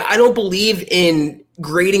Again, I don't believe in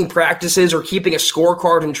grading practices or keeping a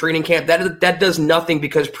scorecard in training camp. That does nothing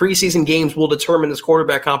because preseason games will determine this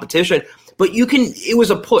quarterback competition. But it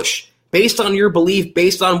was a push based on your belief,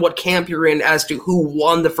 based on what camp you're in as to who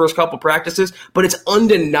won the first couple practices. But it's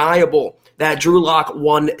undeniable that Drew Lock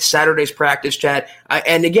won Saturday's practice, Chad.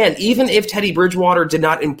 And again, even if Teddy Bridgewater did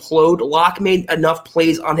not implode, Lock made enough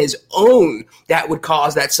plays on his own that would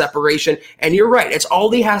cause that separation. And you're right. It's all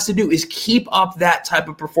he has to do is keep up that type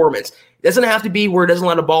of performance. It doesn't have to be where it doesn't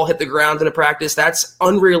let a ball hit the ground in a practice. That's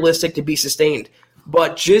unrealistic to be sustained.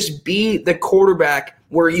 But just be the quarterback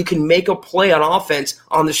where you can make a play on offense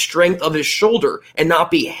on the strength of his shoulder and not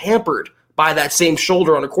be hampered by that same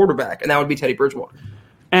shoulder on a quarterback. And that would be Teddy Bridgewater.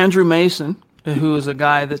 Andrew Mason, who is a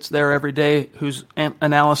guy that's there every day, whose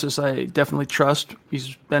analysis I definitely trust.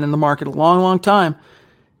 He's been in the market a long, long time.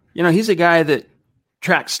 He's a guy that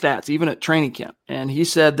tracks stats, even at training camp. And he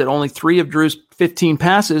said that only 3 of Drew's 15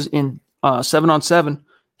 passes in 7-on-7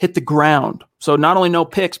 hit the ground. So not only no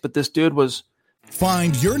picks, but this dude was...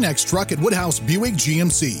 Find your next truck at Woodhouse Buick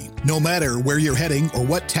GMC. No matter where you're heading or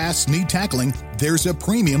what tasks need tackling, there's a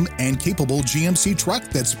premium and capable GMC truck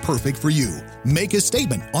that's perfect for you. Make a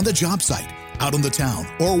statement on the job site, out on the town,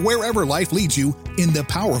 or wherever life leads you in the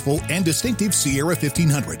powerful and distinctive Sierra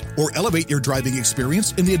 1500, or elevate your driving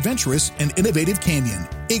experience in the adventurous and innovative Canyon.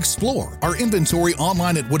 Explore our inventory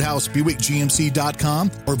online at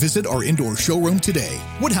WoodhouseBuickGMC.com or visit our indoor showroom today.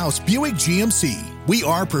 Woodhouse Buick GMC. We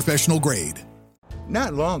are professional grade.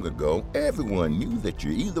 Not long ago, everyone knew that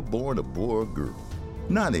you're either born a boy or girl.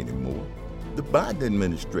 Not anymore. The Biden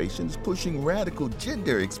administration is pushing radical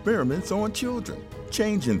gender experiments on children,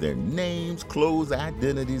 changing their names, clothes,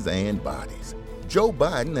 identities, and bodies. Joe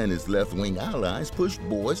Biden and his left-wing allies push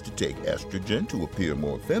boys to take estrogen to appear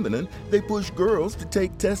more feminine. They push girls to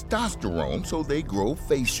take testosterone so they grow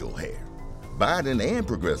facial hair. Biden and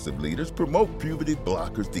progressive leaders promote puberty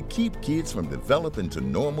blockers to keep kids from developing to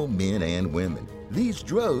normal men and women. These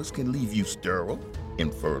drugs can leave you sterile,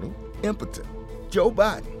 infertile, impotent. Joe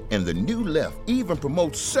Biden and the new left even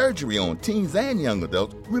promote surgery on teens and young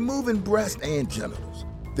adults, removing breast and genitals.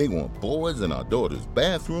 They want boys in our daughters'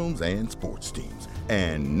 bathrooms and sports teams.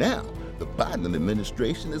 And now, the Biden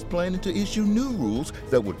administration is planning to issue new rules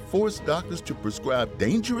that would force doctors to prescribe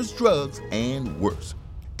dangerous drugs and worse.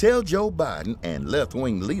 Tell Joe Biden and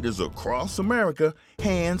left-wing leaders across America,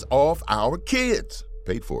 hands off our kids.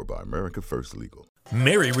 Paid for by America First Legal.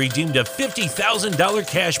 Mary redeemed a $50,000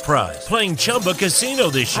 cash prize playing Chumba Casino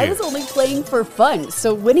this year. I was only playing for fun,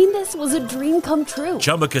 so winning this was a dream come true.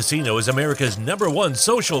 Chumba Casino is America's #1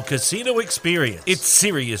 social casino experience. It's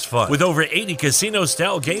serious fun. With over 80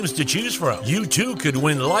 casino-style games to choose from, you too could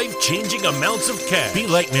win life-changing amounts of cash. Be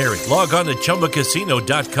like Mary. Log on to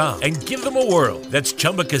ChumbaCasino.com and give them a whirl. That's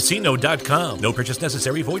ChumbaCasino.com. No purchase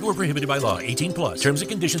necessary. Void or prohibited by law. 18+. Terms and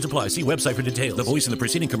conditions apply. See website for details. The voice in the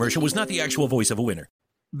preceding commercial was not the actual voice of a winner.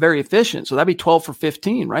 Very efficient. So that'd be 12 for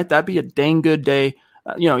 15, right? That'd be a dang good day.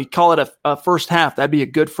 You call it a first half. That'd be a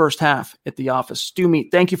good first half at the office. Stu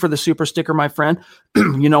Meat, thank you for the super sticker, my friend.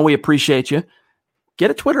 We appreciate you.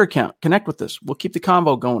 Get a Twitter account. Connect with us. We'll keep the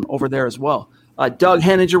convo going over there as well. Doug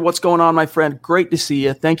Henninger, what's going on, my friend? Great to see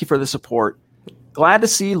you. Thank you for the support. Glad to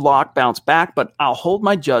see Locke bounce back, but I'll hold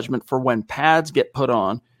my judgment for when pads get put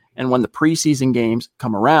on and when the preseason games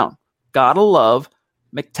come around. Gotta love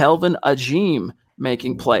McTelvin Agim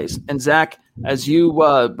making plays. And Zach, as you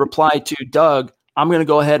reply to Doug, I'm going to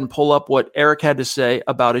go ahead and pull up what Eric had to say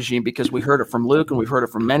about Agim because we heard it from Luke and we've heard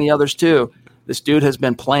it from many others too. This dude has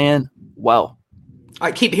been playing well.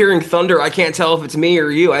 I keep hearing thunder. I can't tell if it's me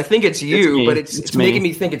or you. I think it's you, but it's making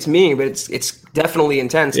me think it's me, but it's definitely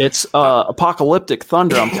intense. It's apocalyptic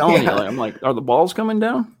thunder, I'm telling you. I'm like, are the balls coming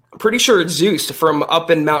down? I'm pretty sure it's Zeus from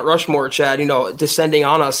up in Mount Rushmore, Chad, descending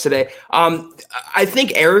on us today. I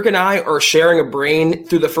think Eric and I are sharing a brain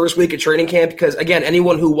through the first week of training camp because, again,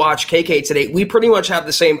 anyone who watched KK today, we pretty much have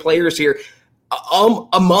the same players here.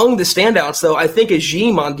 Among the standouts, though, I think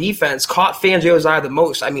Agim on defense caught Fangio's eye the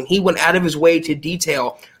most. I mean, he went out of his way to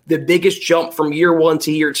detail the biggest jump from year one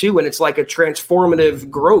to year two, and it's like a transformative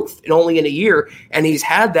growth only in a year. And he's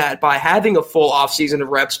had that by having a full offseason of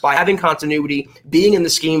reps, by having continuity, being in the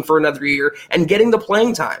scheme for another year, and getting the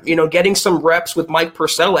playing time. Getting some reps with Mike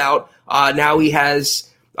Purcell out. Now he has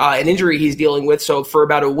an injury he's dealing with, so for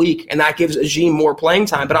about a week, and that gives Agim more playing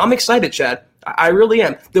time. But I'm excited, Chad. I really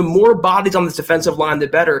am. The more bodies on this defensive line, the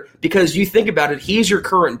better, because you think about it, he's your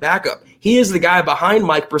current backup. He is the guy behind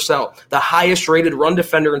Mike Purcell, the highest-rated run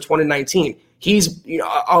defender in 2019. He's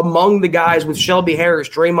among the guys with Shelby Harris,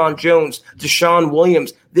 Draymond Jones, Deshaun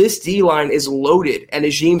Williams. This D-line is loaded, and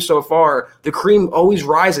Agim so far, the cream always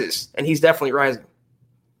rises, and he's definitely rising.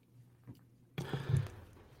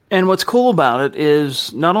 And what's cool about it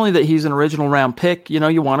is not only that he's an original round pick,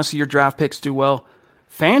 you want to see your draft picks do well.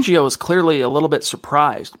 Fangio is clearly a little bit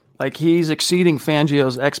surprised. Like he's exceeding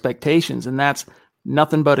Fangio's expectations, and that's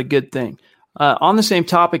nothing but a good thing. On the same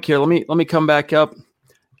topic here, let me come back up,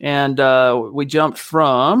 and we jumped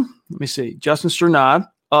from, Justin Strnad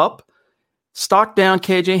up, stock down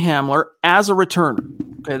KJ Hamler as a returner.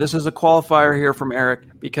 Okay, this is a qualifier here from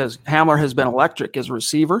Eric because Hamler has been electric as a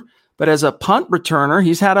receiver, but as a punt returner,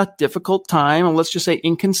 he's had a difficult time, and let's just say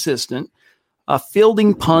inconsistent,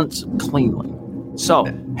 fielding punts cleanly. So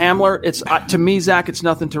Hamler, it's to me, Zach, it's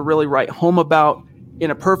nothing to really write home about.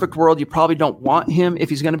 In a perfect world, you probably don't want him. If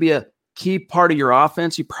he's going to be a key part of your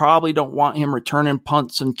offense, you probably don't want him returning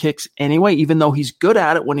punts and kicks anyway, even though he's good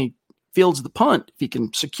at it when he fields the punt, if he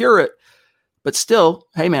can secure it. But still,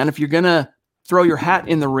 hey, man, if you're going to throw your hat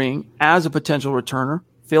in the ring as a potential returner,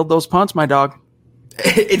 field those punts, my dog.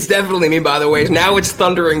 It's definitely me, by the way. Now it's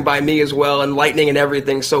thundering by me as well and lightning and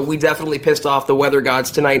everything, so we definitely pissed off the weather gods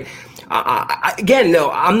tonight.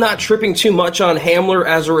 I'm not tripping too much on Hamler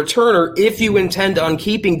as a returner if you intend on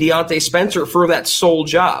keeping Deontay Spencer for that sole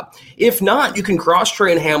job. If not, you can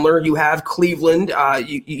cross-train Hamler. You have Cleveland.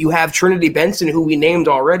 You have Trinity Benson, who we named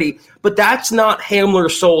already. But that's not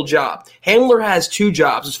Hamler's sole job. Hamler has two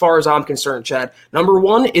jobs as far as I'm concerned, Chad. Number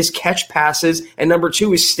one is catch passes, and number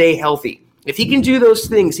two is stay healthy. If he can do those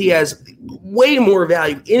things, he has way more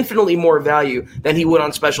value, infinitely more value than he would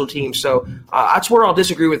on special teams. So that's where I'll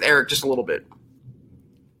disagree with Eric just a little bit.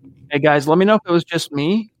 Hey, guys, let me know if it was just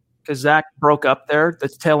me because Zach broke up there, the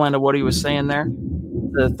tail end of what he was saying there.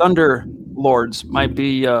 The Thunder Lords might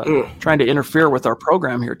be trying to interfere with our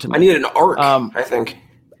program here tonight. I need an arc, I think.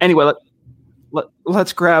 Anyway,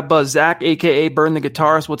 let's grab Zach, a.k.a. Burn the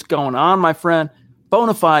Guitarist. What's going on, my friend?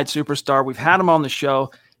 Bonafide superstar. We've had him on the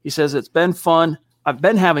show. He says, it's been fun. I've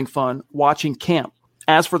been having fun watching camp.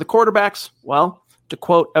 As for the quarterbacks, well, to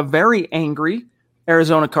quote a very angry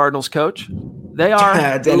Arizona Cardinals coach, they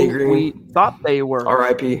are who we thought they were.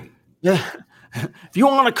 R.I.P. Yeah. If you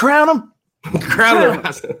want to crown them, crown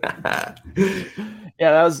them.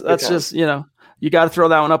 Yeah, that's just, you got to throw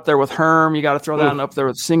that one up there with Herm. You got to throw that one up there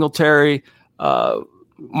with Singletary.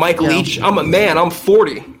 Mike Leach. I'm a man. I'm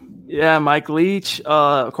 40. Yeah, Mike Leach.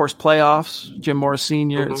 Of course, playoffs, Jim Morris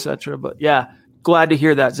Sr., etc. But yeah, glad to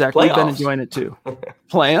hear that, Zach. We've been enjoying it too.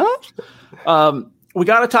 Playoffs? We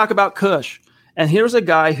got to talk about Kush. And here's a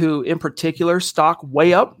guy who, in particular, stock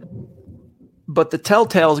way up, but the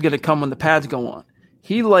telltale is going to come when the pads go on.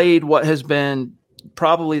 He laid what has been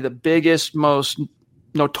probably the biggest, most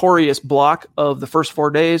notorious block of the first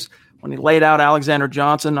 4 days when he laid out Alexander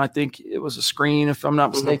Johnson. I think it was a screen, if I'm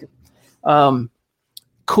not mistaken.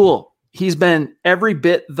 Cool. He's been every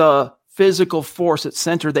bit the physical force at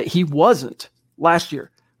center that he wasn't last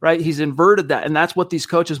year, right? He's inverted that, and that's what these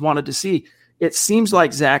coaches wanted to see. It seems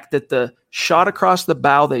like, Zach, that the shot across the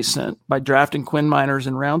bow they sent by drafting Quinn Miners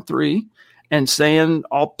in round 3 and saying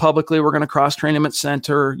all publicly we're going to cross-train him at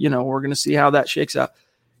center, we're going to see how that shakes out.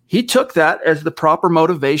 He took that as the proper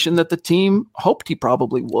motivation that the team hoped he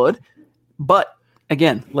probably would. But,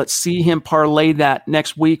 again, let's see him parlay that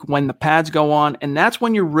next week when the pads go on, and that's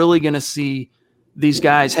when you're really going to see these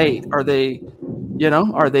guys, hey, are they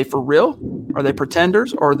for real? Are they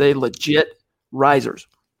pretenders? Or are they legit risers?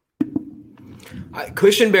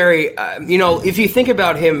 Cushenberry, if you think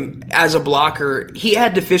about him as a blocker, he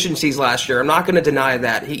had deficiencies last year. I'm not going to deny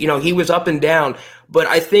that. He was up and down, but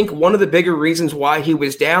I think one of the bigger reasons why he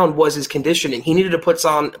was down was his conditioning. He needed to put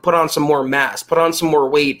on some more mass, put on some more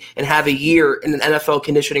weight, and have a year in an NFL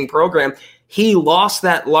conditioning program. He lost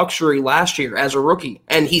that luxury last year as a rookie,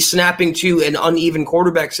 and he's snapping to an uneven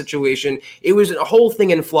quarterback situation. It was a whole thing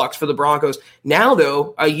in flux for the Broncos. Now,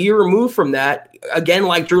 though, a year removed from that, again,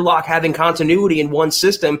 like Drew Lock having continuity in one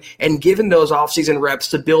system and given those offseason reps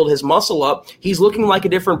to build his muscle up, he's looking like a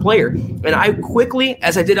different player. And I quickly,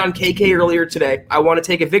 as I did on KK earlier today, I want to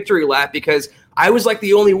take a victory lap because I was like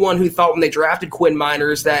the only one who thought when they drafted Quinn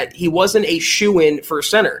Miners that he wasn't a shoo-in for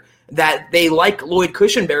center, that they like Lloyd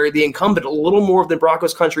Cushenberry, the incumbent, a little more than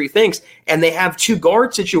Broncos country thinks, and they have two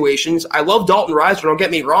guard situations. I love Dalton Risner, don't get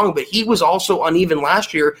me wrong, but he was also uneven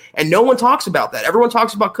last year, and no one talks about that. Everyone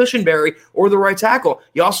talks about Cushenberry or the right tackle.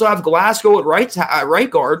 You also have Glasgow at right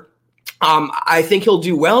guard. I think he'll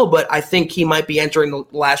do well, but I think he might be entering the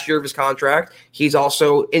last year of his contract. He's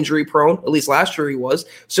also injury prone, at least last year he was.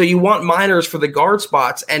 So you want Miners for the guard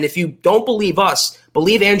spots, and if you don't believe us,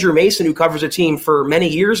 believe Andrew Mason, who covers a team for many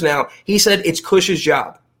years now. He said it's Cush's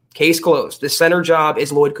job. Case closed. The center job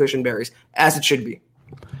is Lloyd Cushenberry's, as it should be.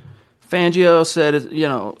 Fangio said,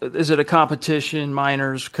 is it a competition,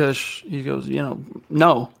 Miners, Cush? He goes,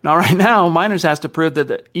 no, not right now. Miners has to prove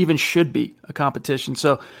that it even should be a competition.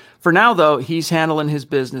 So for now, though, he's handling his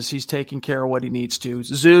business. He's taking care of what he needs to.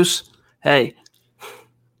 Zeus, hey,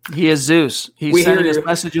 he is Zeus. He's sending his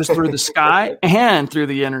messages through the sky and through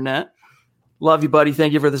the internet. Love you, buddy.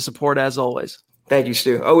 Thank you for the support, as always. Thank you,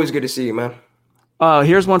 Stu. Always good to see you, man.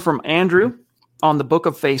 Here's one from Andrew on the Book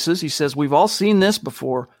of Faces. He says, we've all seen this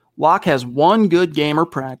before. Locke has one good game or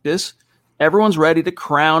practice. Everyone's ready to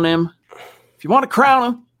crown him. If you want to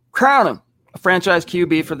crown him. A franchise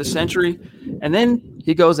QB for the century. And then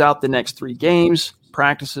he goes out the next 3 games,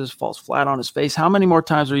 practices, falls flat on his face. How many more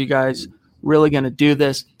times are you guys really going to do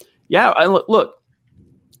this? Yeah, look,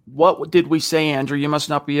 what did we say, Andrew? You must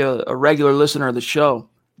not be a regular listener of the show.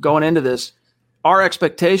 Going into this, our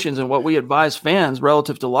expectations and what we advise fans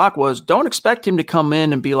relative to Locke was don't expect him to come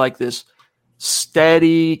in and be like this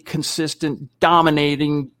steady, consistent,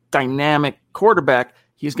 dominating, dynamic quarterback.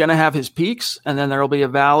 He's going to have his peaks, and then there will be a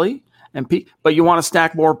valley. But you want to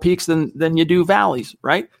stack more peaks than you do valleys,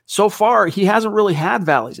 right? So far, he hasn't really had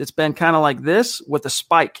valleys. It's been kind of like this with a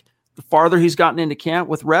spike. The farther he's gotten into camp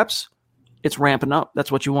with reps, it's ramping up.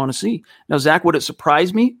 That's what you want to see. Now, Zach, would it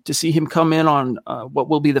surprise me to see him come in on what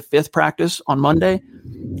will be the 5th practice on Monday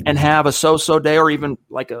and have a so-so day or even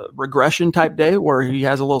like a regression type day where he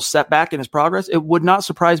has a little setback in his progress? It would not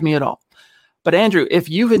surprise me at all. But, Andrew, if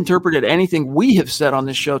you've interpreted anything we have said on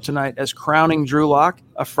this show tonight as crowning Drew Lock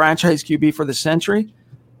a franchise QB for the century,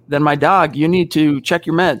 then, my dog, you need to check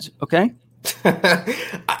your meds, okay?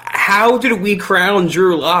 how did we crown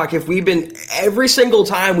Drew Lock if we've been every single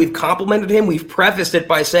time we've complimented him, we've prefaced it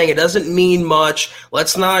by saying it doesn't mean much.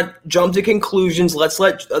 Let's not jump to conclusions. Let's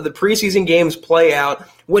let the preseason games play out.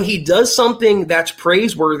 When he does something that's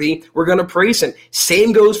praiseworthy, we're going to praise him.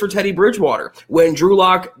 Same goes for Teddy Bridgewater. When Drew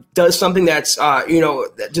Lock does something that's,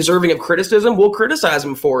 deserving of criticism, we'll criticize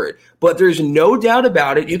him for it. But there's no doubt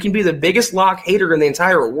about it. You can be the biggest Lock hater in the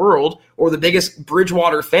entire world or the biggest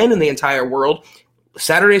Bridgewater fan in the entire world.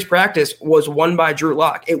 Saturday's practice was won by Drew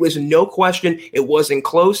Lock. It was no question. It wasn't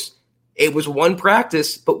close. It was one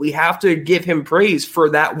practice, but we have to give him praise for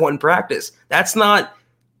that one practice. That's not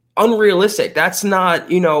unrealistic. That's not,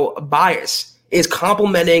 bias. Is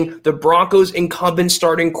complimenting the Broncos' incumbent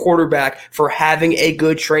starting quarterback for having a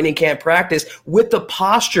good training camp practice with the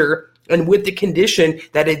posture and with the condition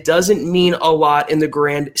that it doesn't mean a lot in the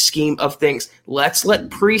grand scheme of things. Let's let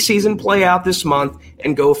preseason play out this month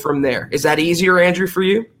and go from there. Is that easier, Andrew, for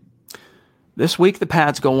you? This week the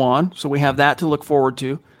pads go on, so we have that to look forward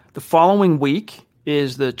to. The following week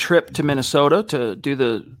is the trip to Minnesota to do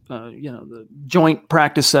the joint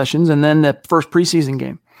practice sessions, and then the first preseason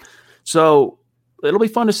game. So it'll be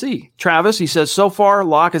fun to see. Travis, he says, so far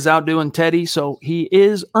Lock is outdoing Teddy, so he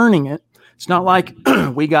is earning it. It's not like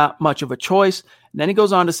we got much of a choice. And then he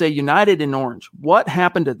goes on to say, United in Orange. What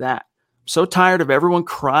happened to that? I'm so tired of everyone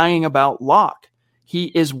crying about Lock. He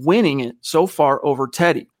is winning it so far over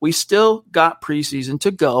Teddy. We still got preseason to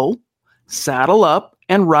go. Saddle up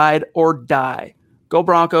and ride or die. Go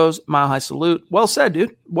Broncos, mile high salute. Well said,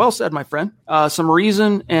 dude. Well said, my friend. Some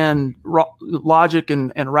reason and logic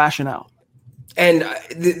and rationale. And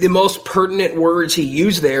the most pertinent words he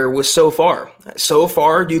used there was so far. So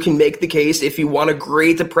far, you can make the case if you want to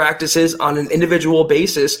grade the practices on an individual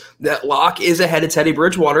basis that Lock is ahead of Teddy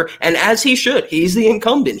Bridgewater, and as he should. He's the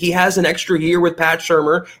incumbent. He has an extra year with Pat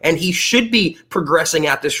Shurmur, and he should be progressing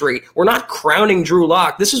at this rate. We're not crowning Drew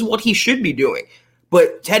Lock. This is what he should be doing.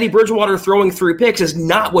 But Teddy Bridgewater throwing 3 picks is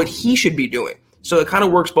not what he should be doing. So it kind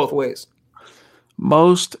of works both ways.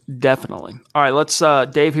 Most definitely. All right, let's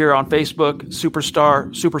Dave here on Facebook,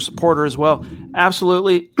 super supporter as well.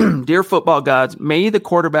 Absolutely. Dear football gods, may the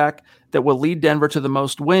quarterback that will lead Denver to the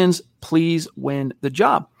most wins please win the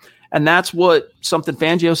job. And that's what something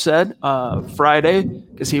Fangio said Friday,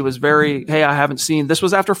 because he was I haven't seen, this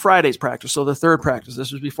was after Friday's practice, so the third practice.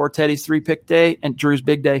 This was before Teddy's 3-pick day and Drew's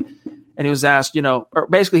big day. And he was asked, or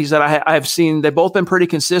basically he said, I've seen, they've both been pretty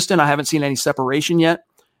consistent. I haven't seen any separation yet.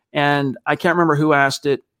 And I can't remember who asked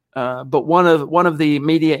it, but one of the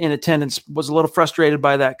media in attendance was a little frustrated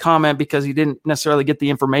by that comment because he didn't necessarily get the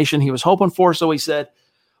information he was hoping for. So he said,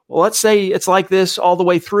 well, let's say it's like this all the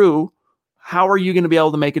way through. How are you going to be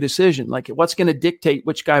able to make a decision? Like, what's going to dictate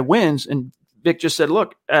which guy wins? And Vic just said,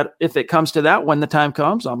 look, if it comes to that, when the time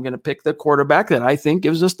comes, I'm going to pick the quarterback that I think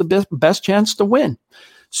gives us the best chance to win.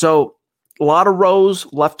 So a lot of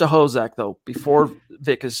rows left to Hozak, though, before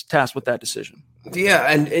Vic is tasked with that decision.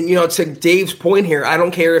 Yeah, and to Dave's point here, I don't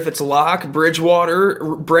care if it's Lock,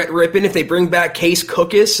 Bridgewater, Brett Rippon, if they bring back Case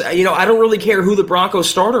Cookus. I don't really care who the Broncos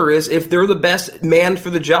starter is. If they're the best man for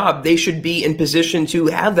the job, they should be in position to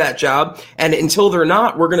have that job. And until they're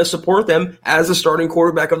not, we're going to support them as the starting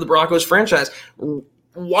quarterback of the Broncos franchise.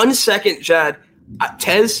 1 second, Chad.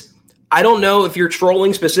 Tez, I don't know if you're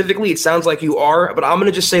trolling specifically. It sounds like you are, but I'm going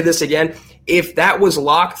to just say this again. If that was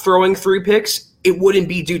Lock throwing 3 picks, it wouldn't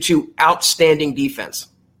be due to outstanding defense.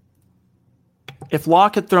 If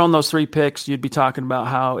Lock had thrown those 3 picks, you'd be talking about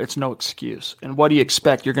how it's no excuse. And what do you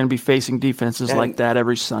expect? You're going to be facing defenses like that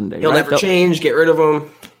every Sunday. He'll never change. Get rid of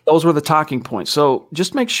them. Those were the talking points. So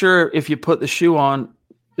just make sure if you put the shoe on,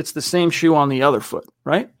 it's the same shoe on the other foot,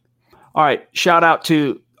 right? All right. Shout out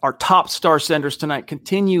to our top star senders tonight,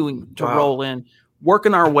 continuing to roll in,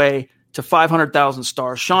 working our way to 500,000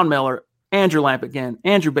 stars. Sean Miller, Andrew Lamp again,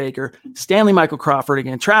 Andrew Baker, Stanley Michael Crawford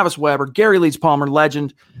again, Travis Weber, Gary Leeds Palmer,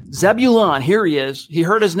 legend, Zebulon, here he is. He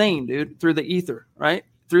heard his name, dude, through the ether, right?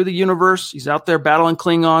 Through the universe. He's out there battling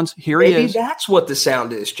Klingons. He is. Maybe that's what the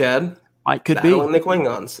sound is, Chad. Could be. Battling the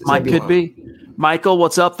Klingons. Could be. Michael,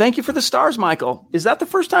 what's up? Thank you for the stars, Michael. Is that the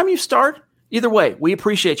first time you've starred? Either way, we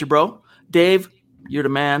appreciate you, bro. Dave, you're the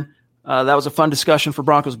man. That was a fun discussion for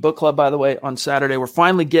Broncos Book Club, by the way, on Saturday. We're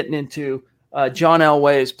finally getting into John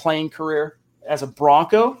Elway's playing career as a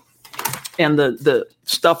Bronco and the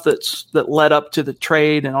stuff that led up to the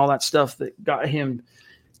trade and all that stuff that got him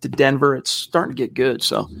to Denver. It's starting to get good.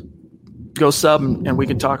 So go sub and we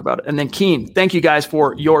can talk about it. And then Keen, thank you guys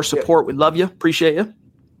for your support. We love you. Appreciate you.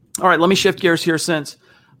 All right, let me shift gears here since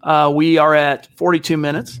we are at 42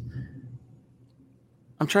 minutes.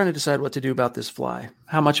 I'm trying to decide what to do about this fly.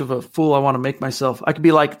 How much of a fool I want to make myself. I could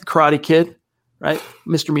be like the Karate Kid. right?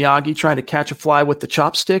 Mr. Miyagi trying to catch a fly with the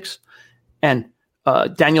chopsticks. And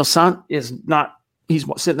Daniel San is not, he's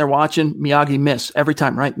sitting there watching Miyagi miss every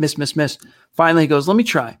time, right? Miss. Finally, he goes, let me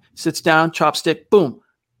try. Sits down, chopstick, boom,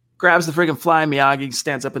 grabs the friggin' fly. Miyagi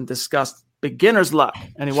stands up in disgust. Beginner's luck.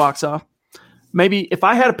 And he walks off. Maybe if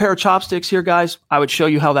I had a pair of chopsticks here, guys, I would show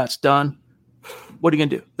you how that's done. What are you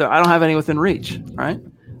going to do? I don't have any within reach, right?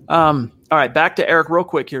 All right, back to Eric real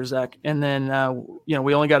quick here, Zach. And then,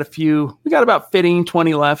 we only got we got about 15,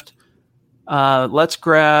 20 left. Let's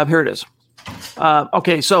grab, here it is.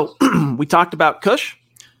 Okay, so we talked about Cush,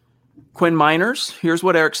 Quinn Miners. Here's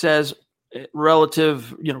what Eric says,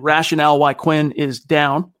 relative, rationale why Quinn is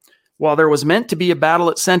down. While there was meant to be a battle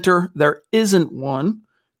at center, there isn't one.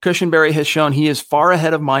 Cushenberry has shown he is far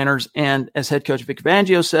ahead of Miners, and as head coach Vic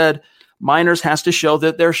Fangio said, Miners has to show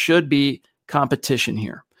that there should be competition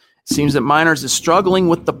here. It seems that Miners is struggling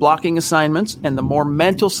with the blocking assignments and the more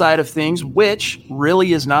mental side of things, which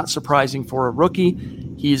really is not surprising for a rookie.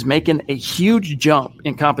 He is making a huge jump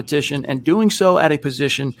in competition and doing so at a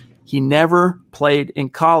position he never played in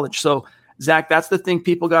college. So, Zach, that's the thing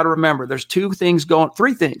people got to remember. There's three things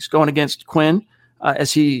going against Quinn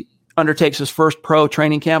as he undertakes his first pro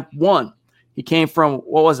training camp. One, he came from,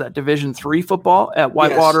 what was that, Division III football at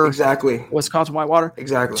Whitewater? Yes, exactly. Wisconsin Whitewater?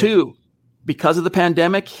 Exactly. Two, because of the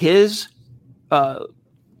pandemic, his, what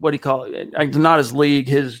do you call it? Not his league,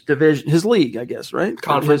 his division, his league, I guess, right?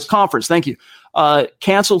 Conference. His conference, thank you.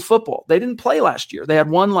 Canceled football. They didn't play last year. They had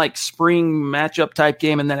one spring matchup type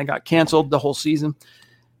game, and then it got canceled the whole season.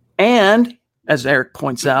 And, as Eric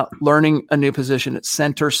points out, learning a new position at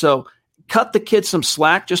center. So, cut the kid some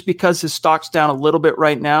slack just because his stock's down a little bit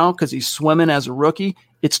right now because he's swimming as a rookie.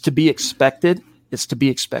 It's to be expected.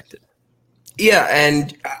 Yeah,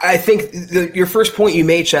 and I think your first point you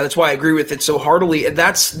made, Chad, that's why I agree with it so heartily.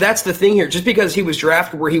 That's the thing here. Just because he was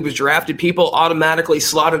drafted where he was drafted, people automatically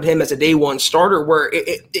slotted him as a day one starter, where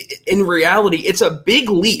in reality, it's a big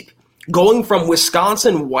leap going from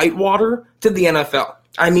Wisconsin Whitewater to the NFL.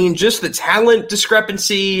 I mean, just the talent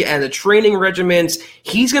discrepancy and the training regimens,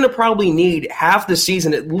 he's going to probably need half the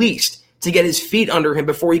season at least to get his feet under him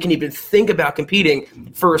before he can even think about competing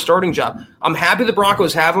for a starting job. I'm happy the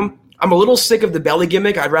Broncos have him. I'm a little sick of the belly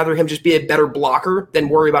gimmick. I'd rather him just be a better blocker than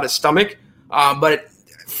worry about his stomach. But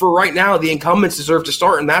for right now, the incumbents deserve to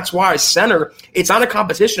start, and that's why center, it's not a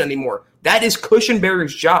competition anymore. That is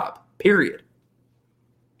Cushenberry's job, period.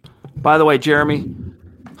 By the way, Jeremy,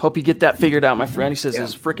 hope you get that figured out, my friend. He says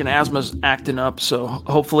his freaking asthma's acting up, so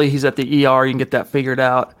hopefully he's at the ER. You can get that figured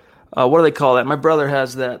out. What do they call that? My brother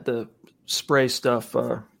has that, the spray stuff,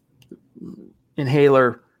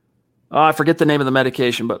 inhaler. I forget the name of the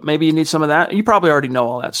medication, but maybe you need some of that. You probably already know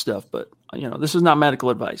all that stuff, but this is not medical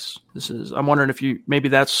advice. I'm wondering if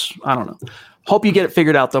I don't know. Hope you get it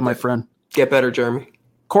figured out though, my friend. Get better, Jeremy.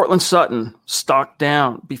 Cortland Sutton, stock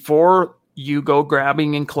down. Before you go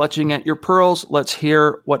grabbing and clutching at your pearls, let's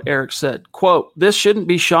hear what Eric said. Quote, "This shouldn't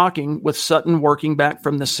be shocking with Sutton working back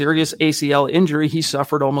from the serious ACL injury he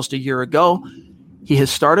suffered almost a year ago. He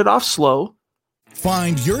has started off slow."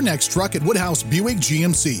 Find your next truck at Woodhouse Buick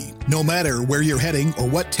GMC. No matter where you're heading or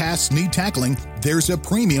what tasks need tackling, there's a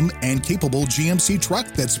premium and capable GMC truck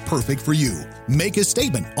that's perfect for you. Make a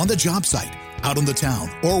statement on the job site, out on the town,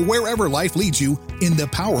 or wherever life leads you in the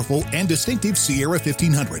powerful and distinctive Sierra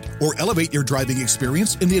 1500, or elevate your driving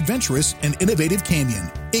experience in the adventurous and innovative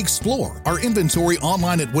Canyon. Explore our inventory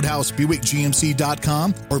online at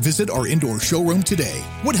WoodhouseBuickGMC.com or visit our indoor showroom today.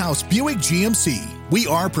 Woodhouse Buick GMC. We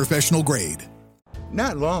are professional grade.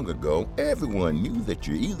 Not long ago, everyone knew that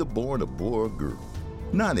you're either born a boy or girl.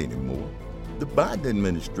 Not anymore. The Biden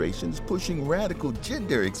administration is pushing radical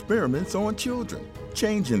gender experiments on children,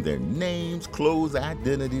 changing their names, clothes,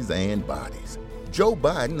 identities, and bodies. Joe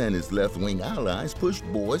Biden and his left-wing allies pushed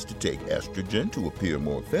boys to take estrogen to appear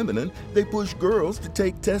more feminine. They pushed girls to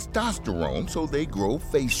take testosterone so they grow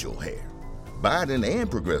facial hair. Biden and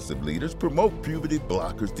progressive leaders promote puberty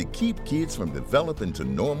blockers to keep kids from developing to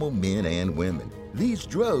normal men and women. These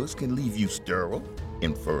drugs can leave you sterile,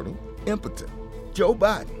 infertile, impotent. Joe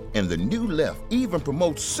Biden and the new left even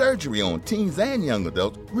promotes surgery on teens and young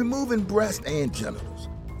adults, removing breasts and genitals.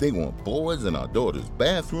 They want boys in our daughters'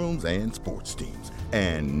 bathrooms and sports teams.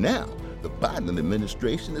 And now, the Biden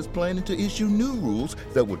administration is planning to issue new rules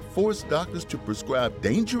that would force doctors to prescribe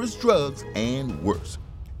dangerous drugs and worse.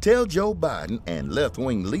 Tell Joe Biden and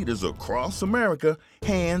left-wing leaders across America,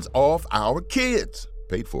 hands off our kids.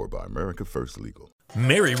 Paid for by America First Legal.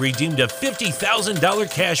 Mary redeemed a $50,000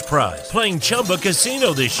 cash prize playing Chumba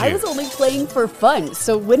Casino this year. I was only playing for fun,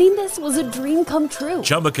 so winning this was a dream come true.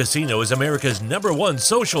 Chumba Casino is America's #1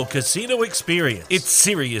 social casino experience. It's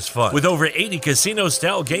serious fun. With over 80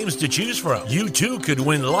 casino-style games to choose from, you too could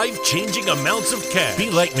win life-changing amounts of cash.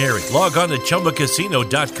 Be like Mary. Log on to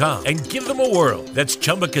ChumbaCasino.com and give them a whirl. That's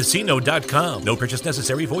ChumbaCasino.com. No purchase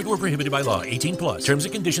necessary. Void where prohibited by law. 18+. Terms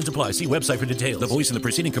and conditions apply. See website for details. The voice in the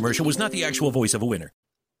preceding commercial was not the actual voice of a winner.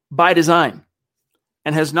 By design,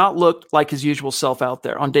 and has not looked like his usual self out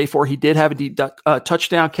there. On day 4, he did have a deep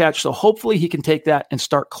touchdown catch, so hopefully he can take that and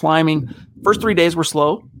start climbing. First 3 days were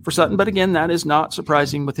slow for Sutton, but again, that is not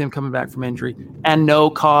surprising with him coming back from injury and no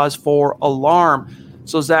cause for alarm.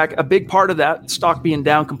 So, Zach, a big part of that stock being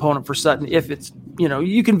down component for Sutton, if it's,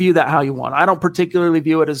 you can view that how you want. I don't particularly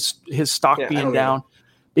view it as his stock being down,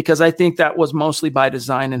 because I think that was mostly by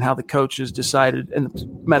design and how the coaches decided and the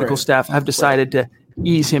medical staff have decided to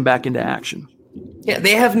ease him back into action. Yeah,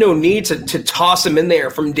 they have no need to toss him in there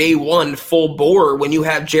from day one full bore when you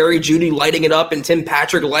have Jerry Jeudy lighting it up and Tim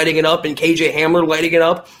Patrick lighting it up and KJ Hamler lighting it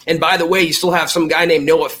up. And by the way, you still have some guy named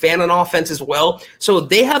Noah Fant on offense as well. So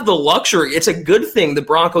they have the luxury. It's a good thing the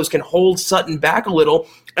Broncos can hold Sutton back a little,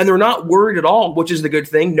 and they're not worried at all, which is the good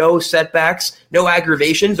thing. No setbacks, no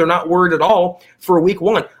aggravations. They're not worried at all for week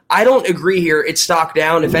 1. I don't agree here. It's stock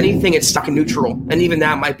down. If anything, it's stock neutral. And even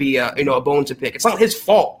that might be a bone to pick. It's not his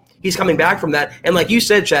fault. He's coming back from that. And like you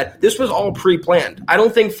said, Chad, this was all pre-planned. I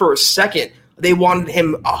don't think for a second they wanted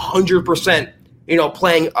him 100%,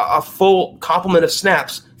 playing a full complement of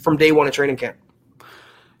snaps from day 1 of training camp.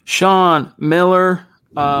 Sean Miller,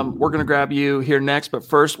 we're going to grab you here next. But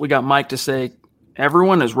first, we got Mike to say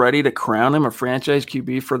everyone is ready to crown him a franchise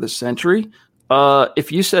QB for the century.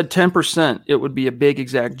 If you said 10%, it would be a big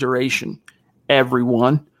exaggeration.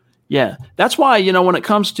 Everyone. Yeah, that's why, when it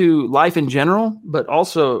comes to life in general, but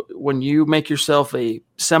also when you make yourself a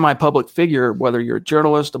semi-public figure, whether you're a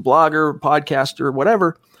journalist, a blogger, podcaster,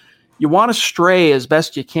 whatever, you want to stray as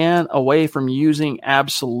best you can away from using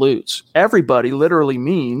absolutes. Everybody literally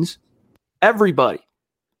means everybody,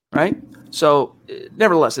 right? So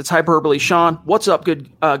nevertheless, it's hyperbole. Sean, what's up?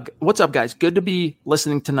 What's up, guys? Good to be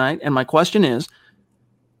listening tonight. And my question is,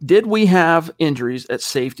 did we have injuries at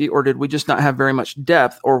safety, or did we just not have very much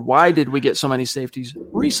depth, or why did we get so many safeties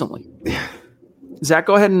recently? Zach,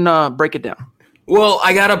 go ahead and break it down. Well,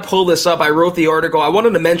 I got to pull this up. I wrote the article. I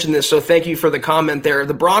wanted to mention this, so thank you for the comment there.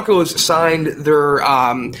 The Broncos signed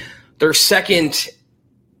their second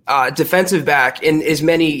defensive back in as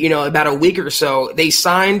many, about a week or so. They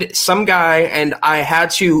signed some guy, and I had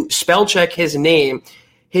to spell check his name.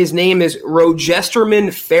 His name is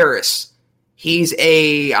Rogesterman Ferris. He's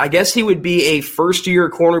I guess he would be a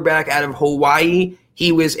first-year cornerback out of Hawaii.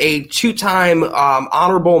 He was a 2-time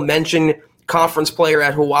honorable mention conference player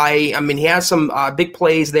at Hawaii. I mean, he has some big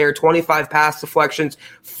plays there, 25 pass deflections,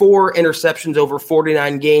 4 interceptions over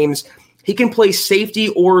 49 games. He can play safety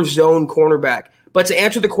or zone cornerback. But to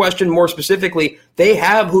answer the question more specifically, they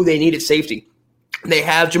have who they need at safety. They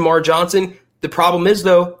have Jamar Johnson. The problem is,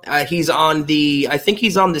 though, I think he's on the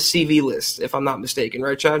CV list, if I'm not mistaken,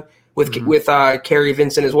 right, Chad? With Kerry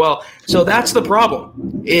Vincent as well. So that's the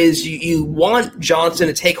problem, is you want Johnson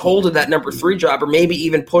to take hold of that number 3 job, or maybe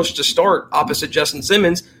even push to start opposite Justin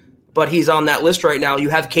Simmons, but he's on that list right now. You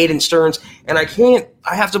have Caden Stearns, and I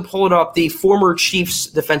have to pull it up, the former Chiefs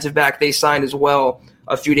defensive back they signed as well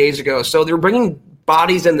a few days ago. So they're bringing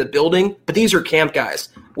bodies in the building, but these are camp guys.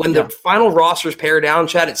 When the final rosters pare down,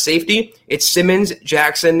 Chad, at safety, it's Simmons,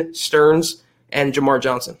 Jackson, Stearns, and Jamar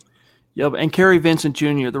Johnson. Yep, and Kerry Vincent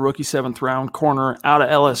Jr., the rookie 7th-round corner out of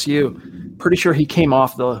LSU, pretty sure he came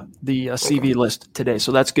off the CV list today,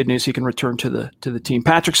 so that's good news. He can return to the team.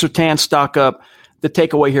 Patrick Surtain, stock up. The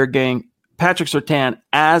takeaway here, gang, Patrick Surtain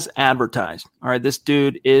as advertised. All right, this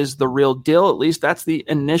dude is the real deal. At least that's the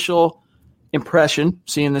initial impression,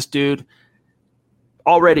 seeing this dude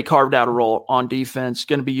already carved out a role on defense,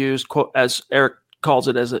 going to be used, quote, as Eric calls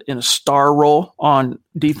it, in a star role on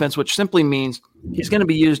defense, which simply means he's going to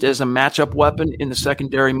be used as a matchup weapon in the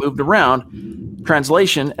secondary, moved around.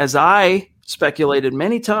 Translation, as I speculated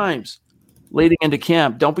many times leading into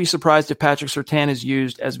camp, don't be surprised if Patrick Surtain is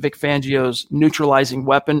used as Vic Fangio's neutralizing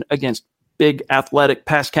weapon against big, athletic,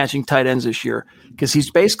 pass-catching tight ends this year, because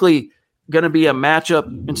he's basically going to be a matchup.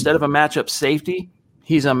 Instead of a matchup safety,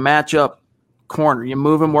 he's a matchup corner. You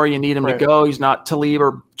move him where you need him to go. He's not Talib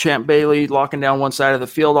or Champ Bailey locking down one side of the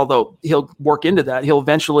field, although he'll work into that. He'll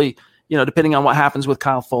eventually, depending on what happens with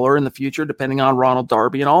Kyle Fuller in the future, depending on Ronald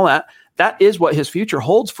Darby and all that, that is what his future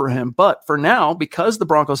holds for him. But for now, because the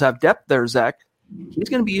Broncos have depth there, Zach, he's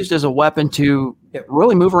going to be used as a weapon to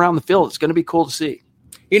really move around the field. It's going to be cool to see.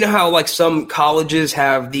 You know how like some colleges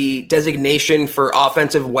have the designation for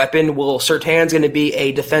offensive weapon? Well, Surtain's going to be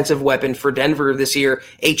a defensive weapon for Denver this year,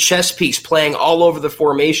 a chess piece playing all over the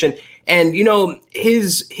formation. And, you know,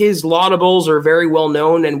 his laudables are very well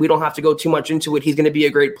known, and we don't have to go too much into it. He's going to be a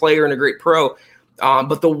great player and a great pro.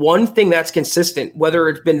 But the one thing that's consistent, whether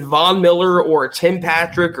it's been Von Miller or Tim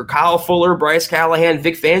Patrick or Kyle Fuller, Bryce Callahan,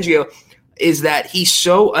 Vic Fangio, is that he's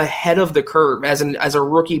so ahead of the curve as a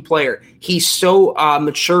rookie player. He's so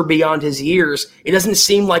mature beyond his years. It doesn't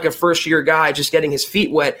seem like a first-year guy just getting his feet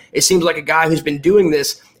wet. It seems like a guy who's been doing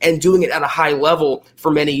this and doing it at a high level for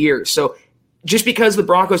many years. So just because the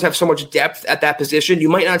Broncos have so much depth at that position, you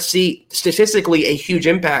might not see statistically a huge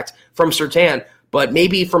impact from Surtain, but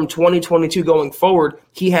maybe from 2022 going forward,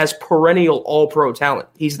 he has perennial all-pro talent.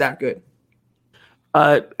 He's that good.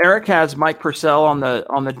 Eric has Mike Purcell on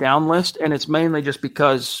the down list, and it's mainly just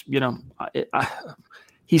because, you know,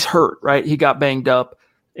 he's hurt, right? He got banged up,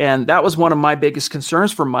 and that was one of my biggest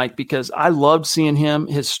concerns for Mike because I loved seeing him,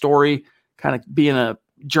 his story, kind of being a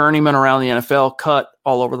journeyman around the NFL, cut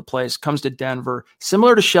all over the place, comes to Denver,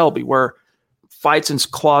 similar to Shelby, where fights and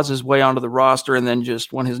claws his way onto the roster, and then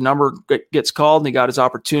just when his number gets called and he got his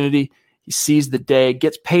opportunity, he sees the day,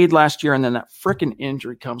 gets paid last year, and then that freaking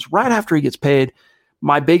injury comes right after he gets paid.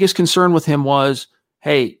 My biggest concern with him was,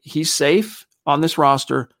 hey, he's safe on this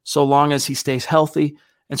roster so long as he stays healthy.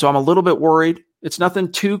 And so I'm a little bit worried. It's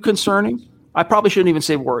nothing too concerning. I probably shouldn't even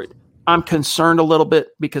say worried. I'm concerned a little bit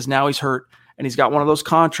because now he's hurt and he's got one of those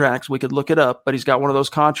contracts. We could look it up, but he's got one of those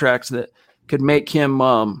contracts that could make him,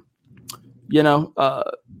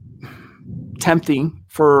 tempting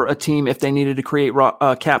for a team if they needed to create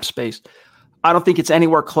cap space. I don't think it's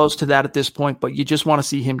anywhere close to that at this point, but you just want to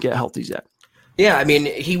see him get healthy, Zach. Yeah, I mean,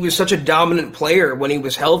 he was such a dominant player when he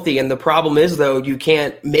was healthy, and the problem is, though, you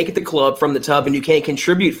can't make the club from the tub, and you can't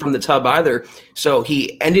contribute from the tub either. So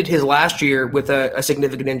he ended his last year with a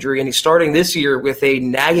significant injury, and he's starting this year with a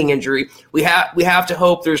nagging injury. We have to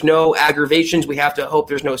hope there's no aggravations. We have to hope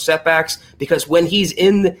there's no setbacks, because when he's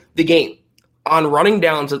in the game, on running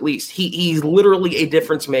downs at least, he's literally a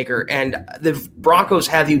difference maker, and the Broncos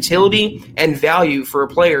have utility and value for a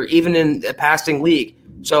player, even in a passing league.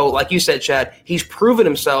 So, like you said, Chad, he's proven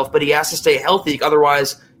himself, but he has to stay healthy.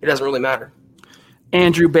 Otherwise, it doesn't really matter.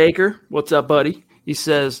 Andrew Baker, what's up, buddy? He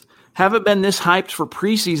says, haven't been this hyped for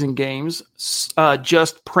preseason games.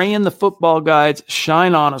 Just praying the football guides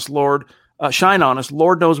shine on us, Lord. Shine on us.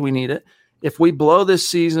 Lord knows we need it. If we blow this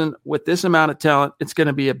season with this amount of talent, it's going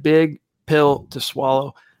to be a big pill to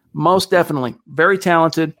swallow. Most definitely. Very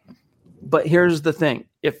talented. But here's the thing.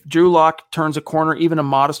 If Drew Lock turns a corner, even a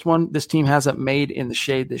modest one, this team hasn't made in the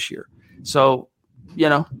shade this year. So,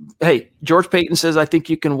 hey, George Payton says, I think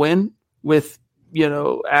you can win with,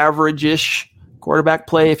 average-ish quarterback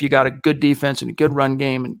play if you got a good defense and a good run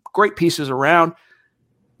game and great pieces around.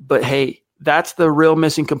 But, hey, that's the real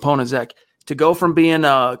missing component, Zach. To go from being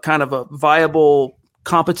a kind of a viable,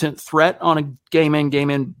 competent threat on a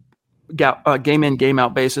game-in,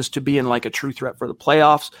 game-out basis to being like a true threat for the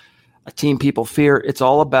playoffs, a team people fear. It's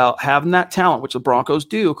all about having that talent, which the Broncos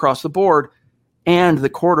do across the board, and the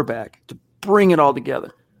quarterback to bring it all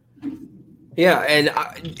together. Yeah, and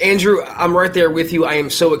Andrew, I'm right there with you. I am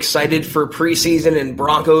so excited for preseason and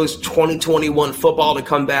Broncos 2021 football to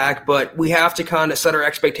come back, but we have to kind of set our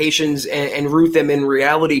expectations and root them in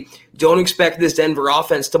reality. Don't expect this Denver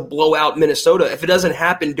offense to blow out Minnesota. If it doesn't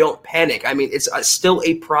happen, don't panic. I mean, it's still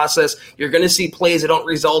a process. You're going to see plays that don't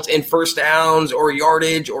result in first downs or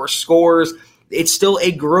yardage or scores. It's still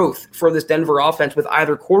a growth for this Denver offense with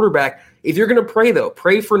either quarterback. If you're going to pray, though,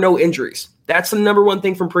 pray for no injuries. That's the number one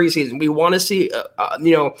thing from preseason. We want to see,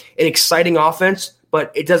 an exciting offense,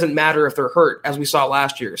 but it doesn't matter if they're hurt, as we saw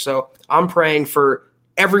last year. So I'm praying for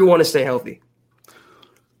everyone to stay healthy.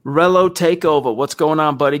 Relo Takeover, what's going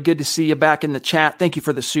on, buddy? Good to see you back in the chat. Thank you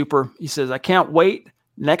for the super. He says, I can't wait.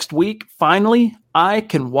 Next week, finally, I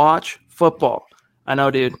can watch football. I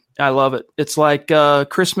know, dude. I love it. It's like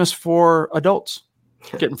Christmas for adults,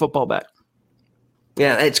 getting football back.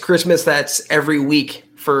 Yeah, it's Christmas that's every week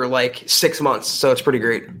for like 6 months, so it's pretty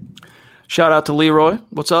great. Shout out to Leroy.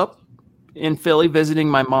 What's up? In Philly, visiting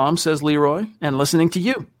my mom, says Leroy, and listening to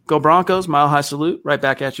you. Go Broncos, mile high salute. Right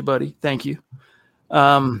back at you, buddy. Thank you.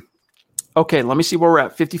 Okay, let me see where we're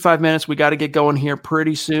at. 55 minutes. We got to get going here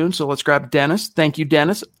pretty soon, so let's grab Dennis. Thank you,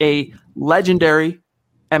 Dennis, a legendary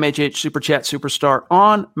MHH Super Chat superstar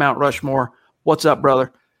on Mount Rushmore. What's up,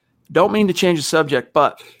 brother? Don't mean to change the subject,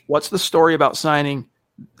 but what's the story about signing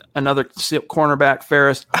another cornerback,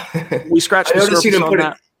 Ferris? We scratched the surface on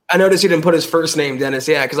that. I noticed you didn't put his first name, Dennis.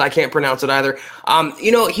 Yeah, because I can't pronounce it either.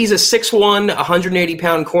 He's a 6'1",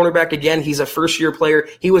 180-pound cornerback. Again, he's a first-year player.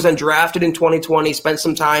 He was undrafted in 2020, spent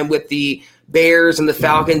some time with the Bears and the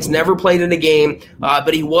Falcons, never played in a game,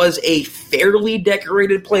 but he was a fairly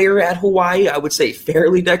decorated player at Hawaii. I would say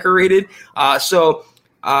fairly decorated. So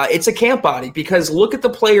it's a camp body because look at the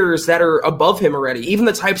players that are above him already. Even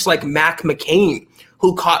the types like Mac McCain,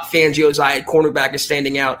 who caught Fangio's eye at cornerback, is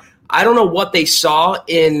standing out. I don't know what they saw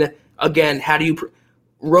in, again,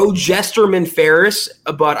 Rojesterman Ferris,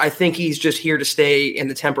 but I think he's just here to stay in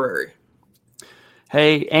the temporary.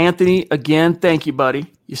 Hey, Anthony, again, thank you,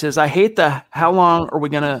 buddy. He says, I hate how long are we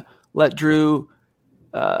going to let Drew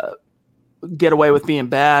get away with being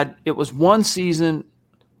bad? It was one season.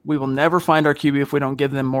 We will never find our QB if we don't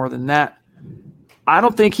give them more than that. I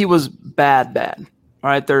don't think he was bad. All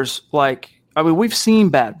right, there's we've seen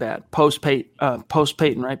bad post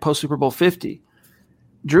Peyton, right? Post Super Bowl 50.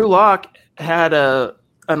 Drew Lock had an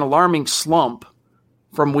alarming slump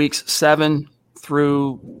from weeks 7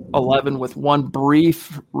 through 11 with one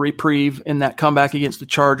brief reprieve in that comeback against the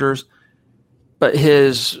Chargers. But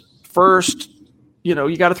his first,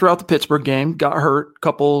 you got to throw out the Pittsburgh game, got hurt,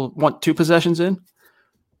 2 possessions in.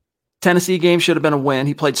 Tennessee game should have been a win.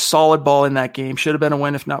 He played solid ball in that game. Should have been a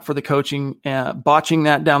win if not for the coaching, botching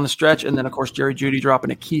that down the stretch. And then, of course, Jerry Jeudy dropping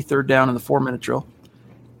a key third down in the 4-minute drill.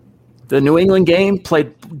 The New England game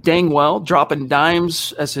played dang well, dropping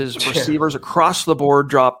dimes as his receivers across the board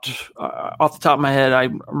dropped. Off the top of my head, I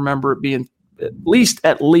remember it being at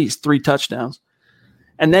least 3 touchdowns.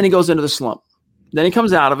 And then he goes into the slump. Then he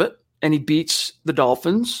comes out of it, and he beats the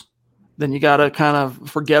Dolphins. Then you got a kind of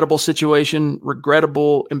forgettable situation,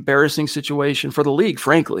 regrettable, embarrassing situation for the league,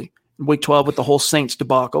 frankly, in Week 12 with the whole Saints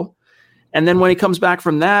debacle. And then when he comes back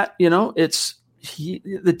from that,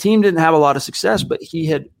 the team didn't have a lot of success, but he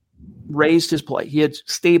had raised his play. He had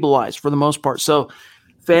stabilized for the most part. So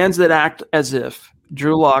fans that act as if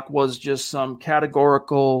Drew Lock was just some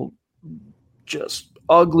categorical, just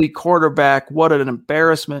ugly quarterback, what an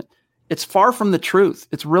embarrassment. It's far from the truth.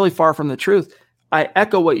 It's really far from the truth. I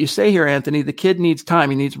echo what you say here, Anthony. The kid needs time.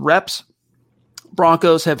 He needs reps.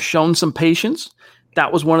 Broncos have shown some patience.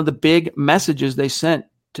 That was one of the big messages they sent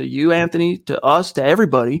to you, Anthony, to us, to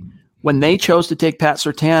everybody, when they chose to take Pat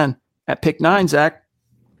Surtain at pick 9, Zach.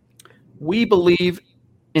 We believe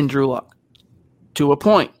in Drew Lock to a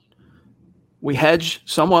point. We hedge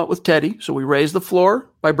somewhat with Teddy, so we raise the floor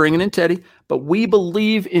by bringing in Teddy, but we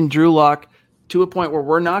believe in Drew Lock to a point where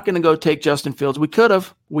we're not going to go take Justin Fields. We could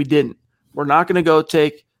have. We didn't. We're not going to go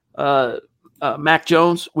take Mac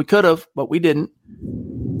Jones. We could have, but we didn't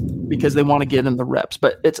because they want to get him the reps.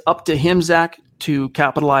 But it's up to him, Zach, to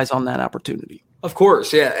capitalize on that opportunity. Of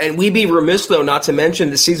course, yeah. And we'd be remiss, though, not to mention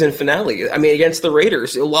the season finale. I mean, against the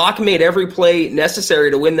Raiders, Locke made every play necessary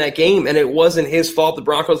to win that game, and it wasn't his fault the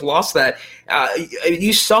Broncos lost that.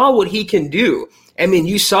 You saw what he can do. I mean,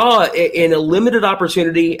 you saw in a limited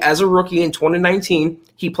opportunity as a rookie in 2019,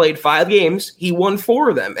 he played 5 games. He won 4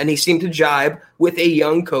 of them, and he seemed to jibe with a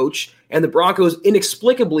young coach. And the Broncos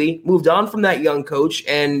inexplicably moved on from that young coach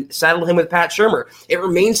and saddled him with Pat Shurmur. It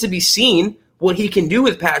remains to be seen what he can do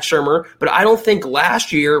with Pat Shurmur, but I don't think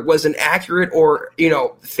last year was an accurate or,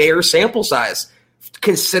 fair sample size,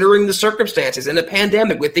 considering the circumstances and the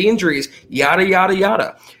pandemic with the injuries, yada, yada,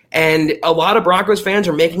 yada. And a lot of Broncos fans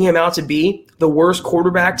are making him out to be the worst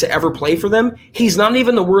quarterback to ever play for them. He's not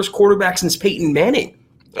even the worst quarterback since Peyton Manning.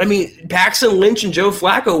 I mean, Paxton Lynch and Joe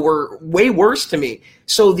Flacco were way worse to me.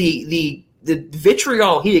 So the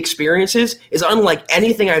vitriol he experiences is unlike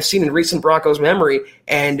anything I've seen in recent Broncos memory,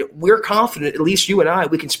 and we're confident, at least you and I,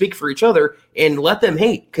 we can speak for each other and let them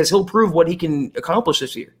hate because he'll prove what he can accomplish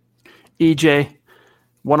this year. EJ,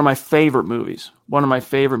 one of my favorite movies,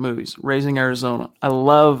 Raising Arizona. I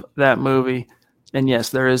love that movie. And yes,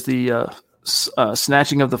 there is the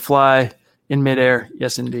snatching of the fly in midair.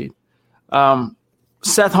 Yes, indeed.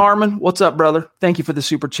 Seth Harmon, what's up, brother? Thank you for the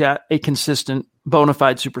super chat. A consistent, bona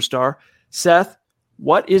fide superstar. Seth,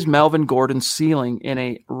 what is Melvin Gordon's ceiling in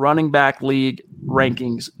a running back league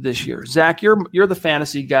rankings this year? Zach, you're the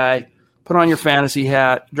fantasy guy. Put on your fantasy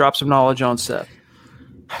hat. Drop some knowledge on Seth.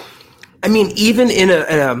 I mean, even in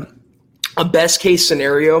a best case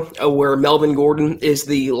scenario where Melvin Gordon is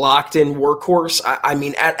the locked in workhorse, I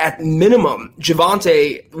mean, at minimum,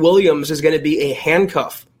 Javonte Williams is going to be a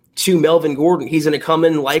handcuff to Melvin Gordon. He's going to come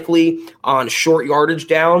in likely on short yardage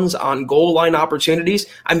downs, on goal line opportunities.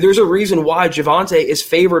 I mean, there's a reason why Javonte is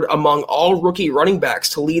favored among all rookie running backs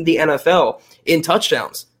to lead the NFL in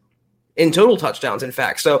touchdowns. in total touchdowns, in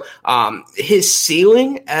fact. So his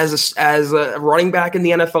ceiling as a running back in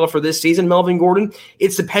the NFL for this season, Melvin Gordon,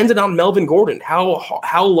 it's dependent on Melvin Gordon,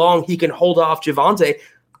 how long he can hold off Javonte.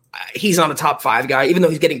 He's not a top 5 guy, even though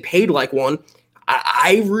he's getting paid like one.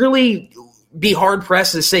 I really be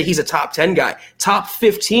hard-pressed to say he's a top 10 guy. Top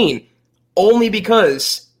 15, only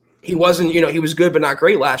because he wasn't, he was good but not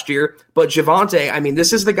great last year. But Javonte, I mean,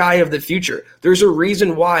 this is the guy of the future. There's a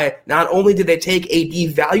reason why not only did they take a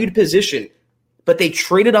devalued position, but they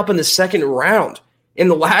traded up in the second round in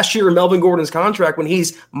the last year of Melvin Gordon's contract when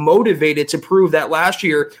he's motivated to prove that last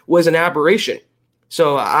year was an aberration.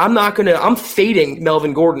 So I'm fading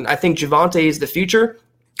Melvin Gordon. I think Javonte is the future,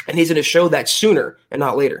 and he's going to show that sooner and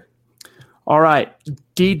not later. All right.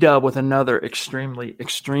 D-Dub with another extremely,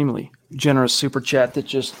 extremely generous super chat that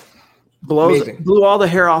just blew all the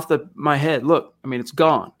hair off my head. Look, I mean, it's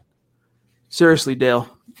gone. Seriously, Dale,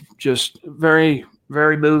 just very,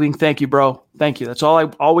 very moving. Thank you, bro. Thank you. That's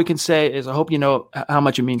all we can say is I hope you know how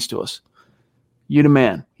much it means to us. You the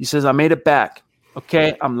man. He says, I made it back.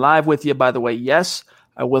 Okay, I'm live with you, by the way. Yes,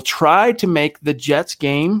 I will try to make the Jets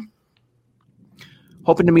game.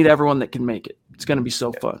 Hoping to meet everyone that can make it. It's going to be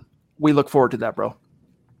so fun. We look forward to that, bro.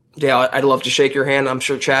 Yeah, I'd love to shake your hand. I'm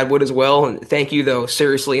sure Chad would as well. And thank you, though.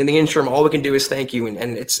 Seriously, in the interim, all we can do is thank you,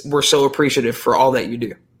 and we're so appreciative for all that you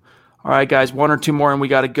do. All right, guys, 1 or 2 more, and we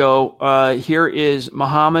got to go. Here is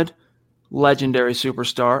Muhammad, legendary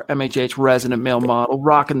superstar, MHH resident male model,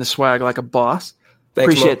 rocking the swag like a boss. Thanks,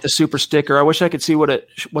 Appreciate Mo. the super sticker. I wish I could see what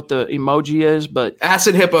the emoji is, but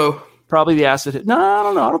Acid Hippo. Probably the acid. No, I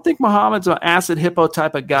don't know. I don't think Muhammad's an acid hippo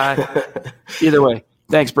type of guy. Either way,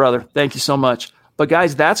 thanks, brother. Thank you so much. But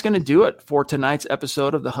guys, that's going to do it for tonight's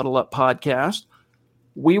episode of the Huddle Up Podcast.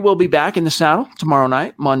 We will be back in the saddle tomorrow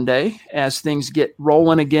night, Monday, as things get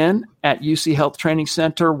rolling again at UC Health Training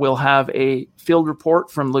Center. We'll have a field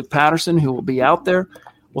report from Luke Patterson, who will be out there.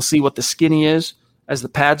 We'll see what the skinny is as the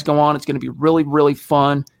pads go on. It's going to be really, really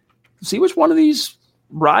fun. See which one of these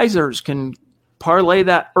risers can parlay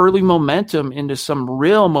that early momentum into some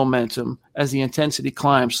real momentum as the intensity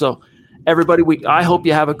climbs. So everybody, I hope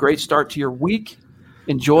you have a great start to your week.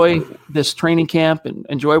 Enjoy this training camp and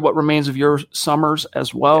enjoy what remains of your summers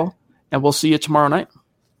as well. And we'll see you tomorrow night.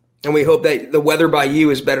 And we hope that the weather by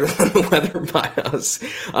you is better than the weather by us.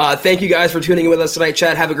 Thank you guys for tuning in with us tonight.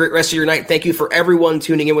 Chad, have a great rest of your night. Thank you for everyone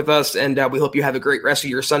tuning in with us, and we hope you have a great rest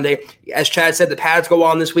of your Sunday. As Chad said, the pads go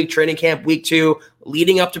on this week, training camp week 2,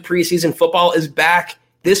 leading up to preseason. Football is back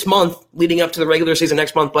this month, leading up to the regular season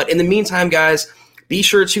next month. But in the meantime, guys, be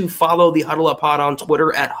sure to follow the Huddle Up Pod on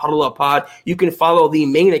Twitter at Huddle Up Pod. You can follow the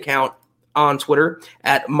main account on Twitter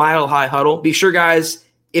at Mile High Huddle. Be sure, guys,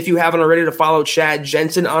 if you haven't already, to follow Chad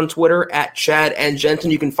Jensen on Twitter at Chad and Jensen.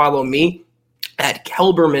 You can follow me at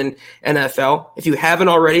Kelberman NFL. If you haven't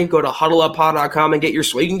already, go to huddleuppod.com and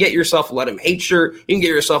you can get yourself a Let 'Em Hate shirt. You can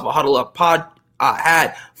get yourself a Huddle Up Pod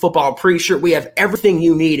hat, football pre-shirt. We have everything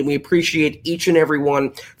you need, and we appreciate each and every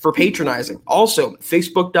one for patronizing. Also,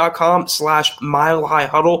 Facebook.com/Mile High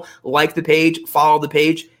Huddle. Like the page, follow the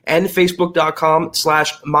page, and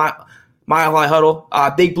Facebook.com/Mile High Huddle.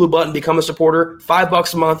 Big blue button, become a supporter.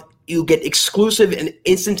 $5 a month. You get exclusive and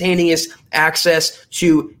instantaneous access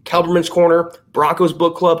to Kelberman's Corner, Broncos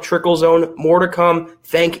Book Club, Trickle Zone. More to come.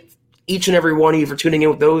 Thank each and every one of you for tuning in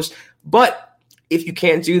with those. But if you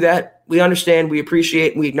can't do that, we understand, we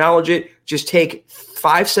appreciate, we acknowledge it. Just take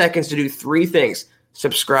 5 seconds to do 3 things.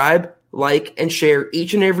 Subscribe, like, and share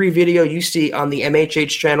each and every video you see on the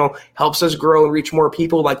MHH channel. Helps us grow and reach more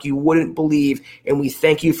people like you wouldn't believe. And we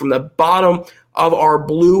thank you from the bottom of our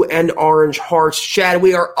blue and orange hearts. Chad,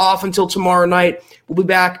 we are off until tomorrow night. We'll be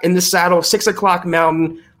back in the saddle, 6 o'clock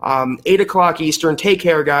Mountain, 8 o'clock Eastern. Take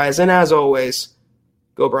care, guys. And as always,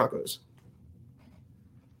 go Broncos.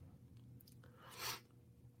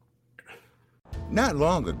 Not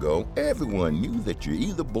long ago, everyone knew that you're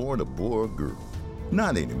either born a boy or girl.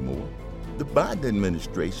 Not anymore. The Biden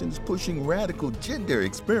administration is pushing radical gender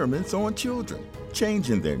experiments on children,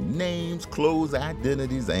 changing their names, clothes,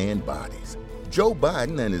 identities, and bodies. Joe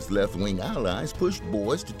Biden and his left-wing allies push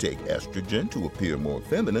boys to take estrogen to appear more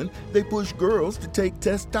feminine. They push girls to take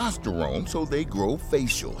testosterone so they grow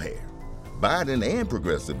facial hair. Biden and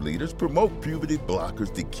progressive leaders promote puberty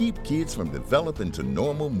blockers to keep kids from developing to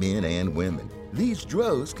normal men and women. These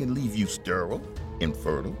drugs can leave you sterile,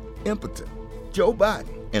 infertile, impotent. Joe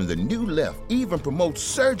Biden and the new left even promotes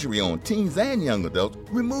surgery on teens and young adults,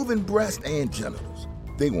 removing breasts and genitals.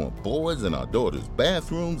 They want boys in our daughters'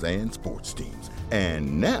 bathrooms and sports teams.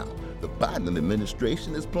 And now, the Biden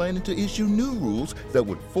administration is planning to issue new rules that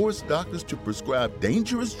would force doctors to prescribe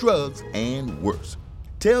dangerous drugs and worse.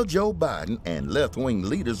 Tell Joe Biden and left-wing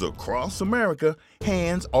leaders across America,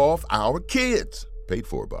 hands off our kids. Paid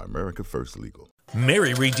for by America First Legal.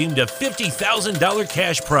 Mary redeemed a $50,000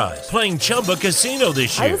 cash prize playing Chumba Casino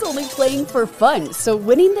this year. I was only playing for fun, so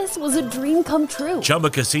winning this was a dream come true. Chumba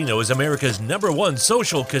Casino is America's #1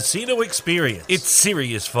 social casino experience. It's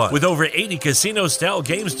serious fun. With over 80 casino-style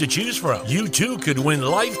games to choose from, you too could win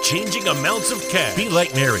life-changing amounts of cash. Be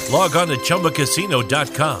like Mary. Log on to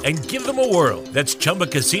ChumbaCasino.com and give them a whirl. That's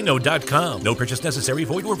ChumbaCasino.com. No purchase necessary.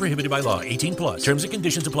 Void or prohibited by law. 18+. Terms and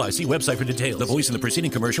conditions apply. See website for details. The voice in the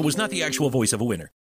preceding commercial was not the actual voice of a winner.